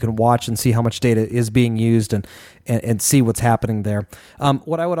can watch and see how much data is being used and see what's happening there.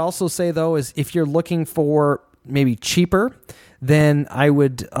 What I would also say, though, is if you're looking for maybe cheaper, then I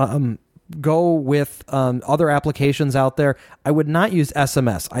would go with other applications out there. I would not use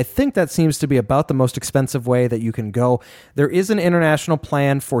SMS. I think that seems to be about the most expensive way that you can go. There is an international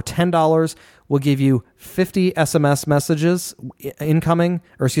plan for $10. Will give you 50 SMS messages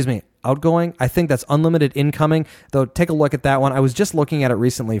outgoing. I think that's unlimited incoming, though. Take a look at that one. I was just looking at it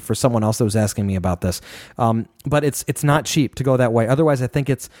recently for someone else that was asking me about this. But it's not cheap to go that way. Otherwise, I think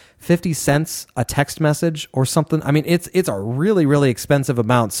it's 50 cents a text message or something. I mean, it's a really, really expensive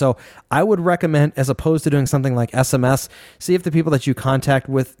amount. So I would recommend, as opposed to doing something like SMS, see if the people that you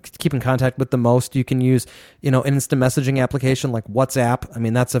keep in contact with the most, you can use, an instant messaging application like WhatsApp. I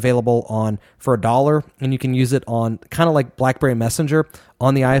mean, that's available for $1, and you can use it on kind of like BlackBerry Messenger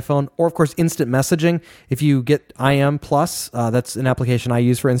on the iPhone, or of course instant messaging. If you get IM Plus, that's an application I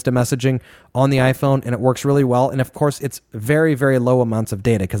use for instant messaging on the iPhone, and it works really well. And of course, it's very, very low amounts of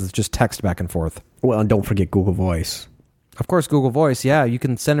data because it's just text back and forth. Well, and don't forget Google Voice. Of course, Google Voice. Yeah, you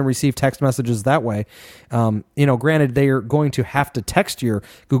can send and receive text messages that way. Granted, they are going to have to text your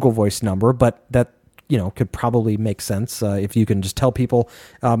Google Voice number, but that could probably make sense if you can just tell people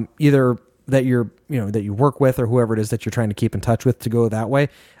either that that you work with or whoever it is that you're trying to keep in touch with to go that way.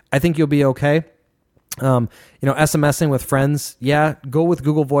 I think you'll be okay. SMSing with friends, go with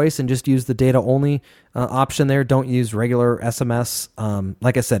Google Voice and just use the data only option there. Don't use regular SMS.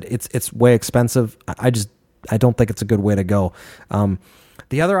 Like I said, it's way expensive. I don't think it's a good way to go.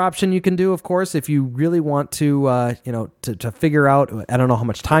 The other option you can do, of course, if you really want to, to figure out, I don't know how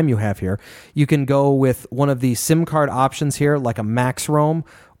much time you have here, you can go with one of the SIM card options here, like a Max Roam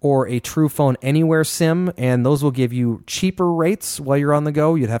or a True Phone Anywhere SIM, and those will give you cheaper rates while you're on the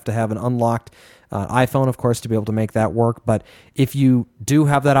go. You'd have to have an unlocked iPhone, of course, to be able to make that work. But if you do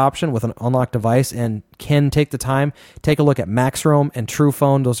have that option with an unlocked device and can take the time, take a look at Max Roam and True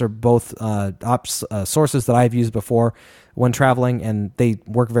Phone. Those are both sources that I've used before when traveling, and they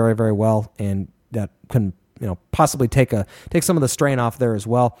work very, very well, and that can possibly take some of the strain off there as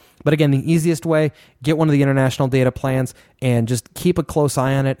well. But again, the easiest way, get one of the international data plans and just keep a close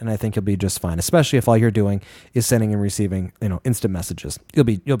eye on it, and I think you'll be just fine, especially if all you're doing is sending and receiving instant messages. You'll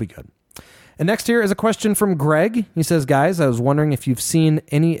be good. And next here is a question from Greg. He says, guys, I was wondering if you've seen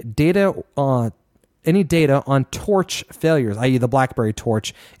any data on torch failures, i.e. the BlackBerry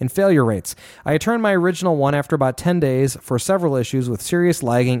Torch, and failure rates. I returned my original one after about 10 days for several issues with serious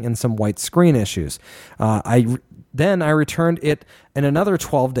lagging and some white screen issues. I returned it in another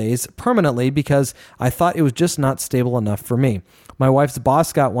 12 days permanently because I thought it was just not stable enough for me. My wife's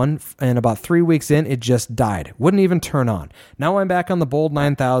boss got one, and about 3 weeks in, it just died. Wouldn't even turn on. Now I'm back on the Bold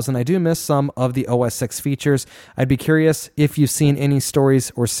 9000. I do miss some of the OS 6 features. I'd be curious if you've seen any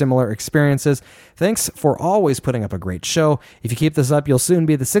stories or similar experiences. Thanks for always putting up a great show. If you keep this up, you'll soon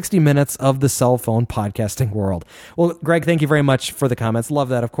be the 60 Minutes of the cell phone podcasting world. Well, Greg, thank you very much for the comments. Love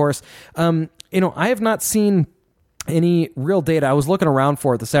that, of course. I have not seen any real data. I was looking around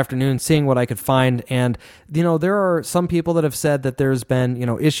for it this afternoon, seeing what I could find, and there are some people that have said that there's been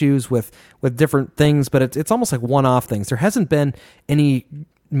issues with different things, but it's almost like one-off things. There hasn't been any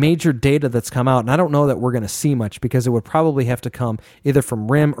major data that's come out, and I don't know that we're going to see much because it would probably have to come either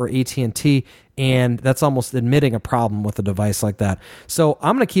from RIM or AT&T, and that's almost admitting a problem with a device like that. So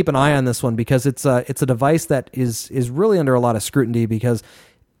I'm going to keep an eye on this one because it's a device that is really under a lot of scrutiny because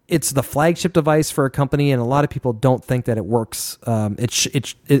it's the flagship device for a company, and a lot of people don't think that it works.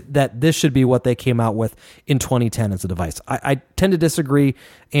 That this should be what they came out with in 2010 as a device. I tend to disagree,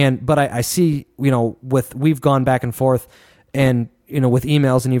 but I see, we've gone back and forth, and with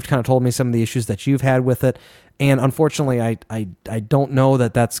emails, and you've kind of told me some of the issues that you've had with it, and unfortunately, I don't know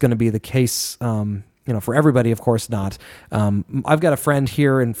that that's going to be the case. For everybody, of course not. I've got a friend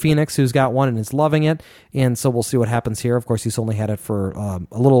here in Phoenix who's got one and is loving it, and so we'll see what happens here. Of course, he's only had it for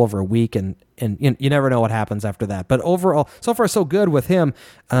a little over a week, and you never know what happens after that. But overall, so far so good with him,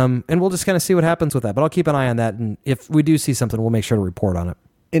 and we'll just kind of see what happens with that. But I'll keep an eye on that, and if we do see something, we'll make sure to report on it.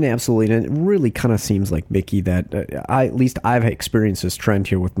 And absolutely, and it really kind of seems like, Mickey, that at least I've experienced this trend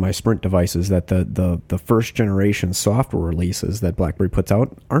here with my Sprint devices, that the first generation software releases that BlackBerry puts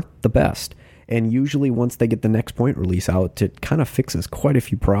out aren't the best. And usually once they get the next point release out, it kind of fixes quite a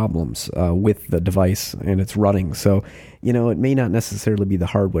few problems with the device and it's running. So, it may not necessarily be the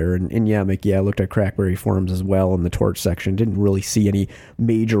hardware. And yeah, Mickey, I looked at Crackberry forums as well in the Torch section. Didn't really see any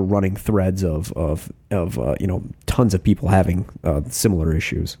major running threads of tons of people having similar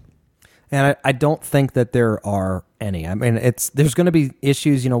issues. And I don't think that there are any. I mean, there's going to be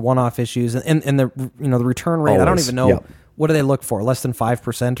issues, one-off issues, and the the return rate. Always. I don't even know. Yep. What do they look for? Less than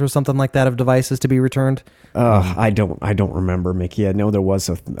 5% or something like that of devices to be returned? I don't remember, Mickey. I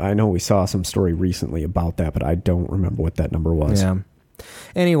know we saw some story recently about that, but I don't remember what that number was. Yeah.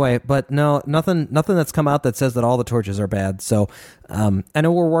 Anyway, but no, nothing that's come out that says that all the torches are bad. So I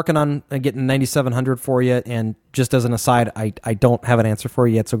know we're working on getting 9700 for you, and just as an aside, I don't have an answer for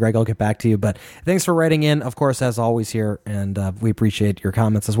you yet, so Greg, I'll get back to you. But thanks for writing in, of course, as always here, and we appreciate your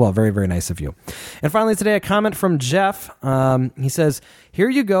comments as well. Very, very nice of you. And finally today, a comment from Jeff. He says, here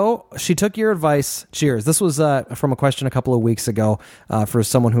you go. She took your advice. Cheers. This was from a question a couple of weeks ago for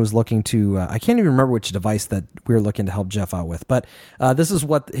someone who was looking to, I can't even remember which device that we were looking to help Jeff out with, but this is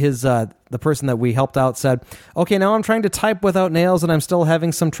what the person that we helped out said. Okay, now I'm trying to type without nails and I'm still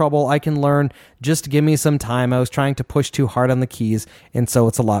having some trouble. I can learn. Just give me some time. I was trying to push too hard on the keys, and so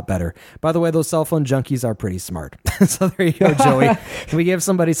it's a lot better. By the way, those cell phone junkies are pretty smart. So there you go, Joey. We gave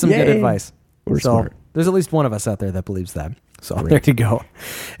somebody some good advice. We're smart. There's at least one of us out there that believes that. So There you go.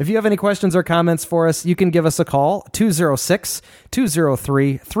 If you have any questions or comments for us, you can give us a call,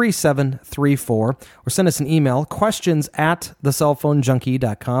 206-203-3734, or send us an email,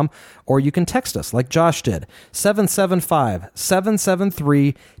 questions@thecellphonejunkie.com, or you can text us like Josh did,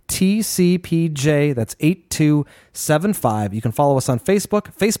 775-773-TCPJ. That's 8275. You can follow us on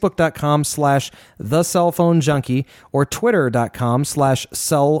Facebook, facebook.com/thecellphonejunkie, or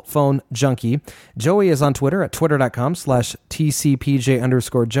twitter.com/cellphonejunkie. Joey is on Twitter at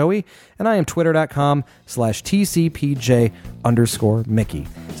twitter.com/TCPJ_Joey, and I am twitter.com/TCPJ_Mickey.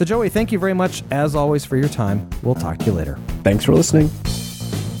 So Joey, thank you very much as always for your time. We'll talk to you later. Thanks for listening.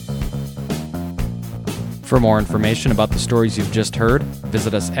 For more information about the stories you've just heard,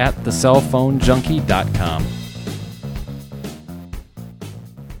 visit us at thecellphonejunkie.com.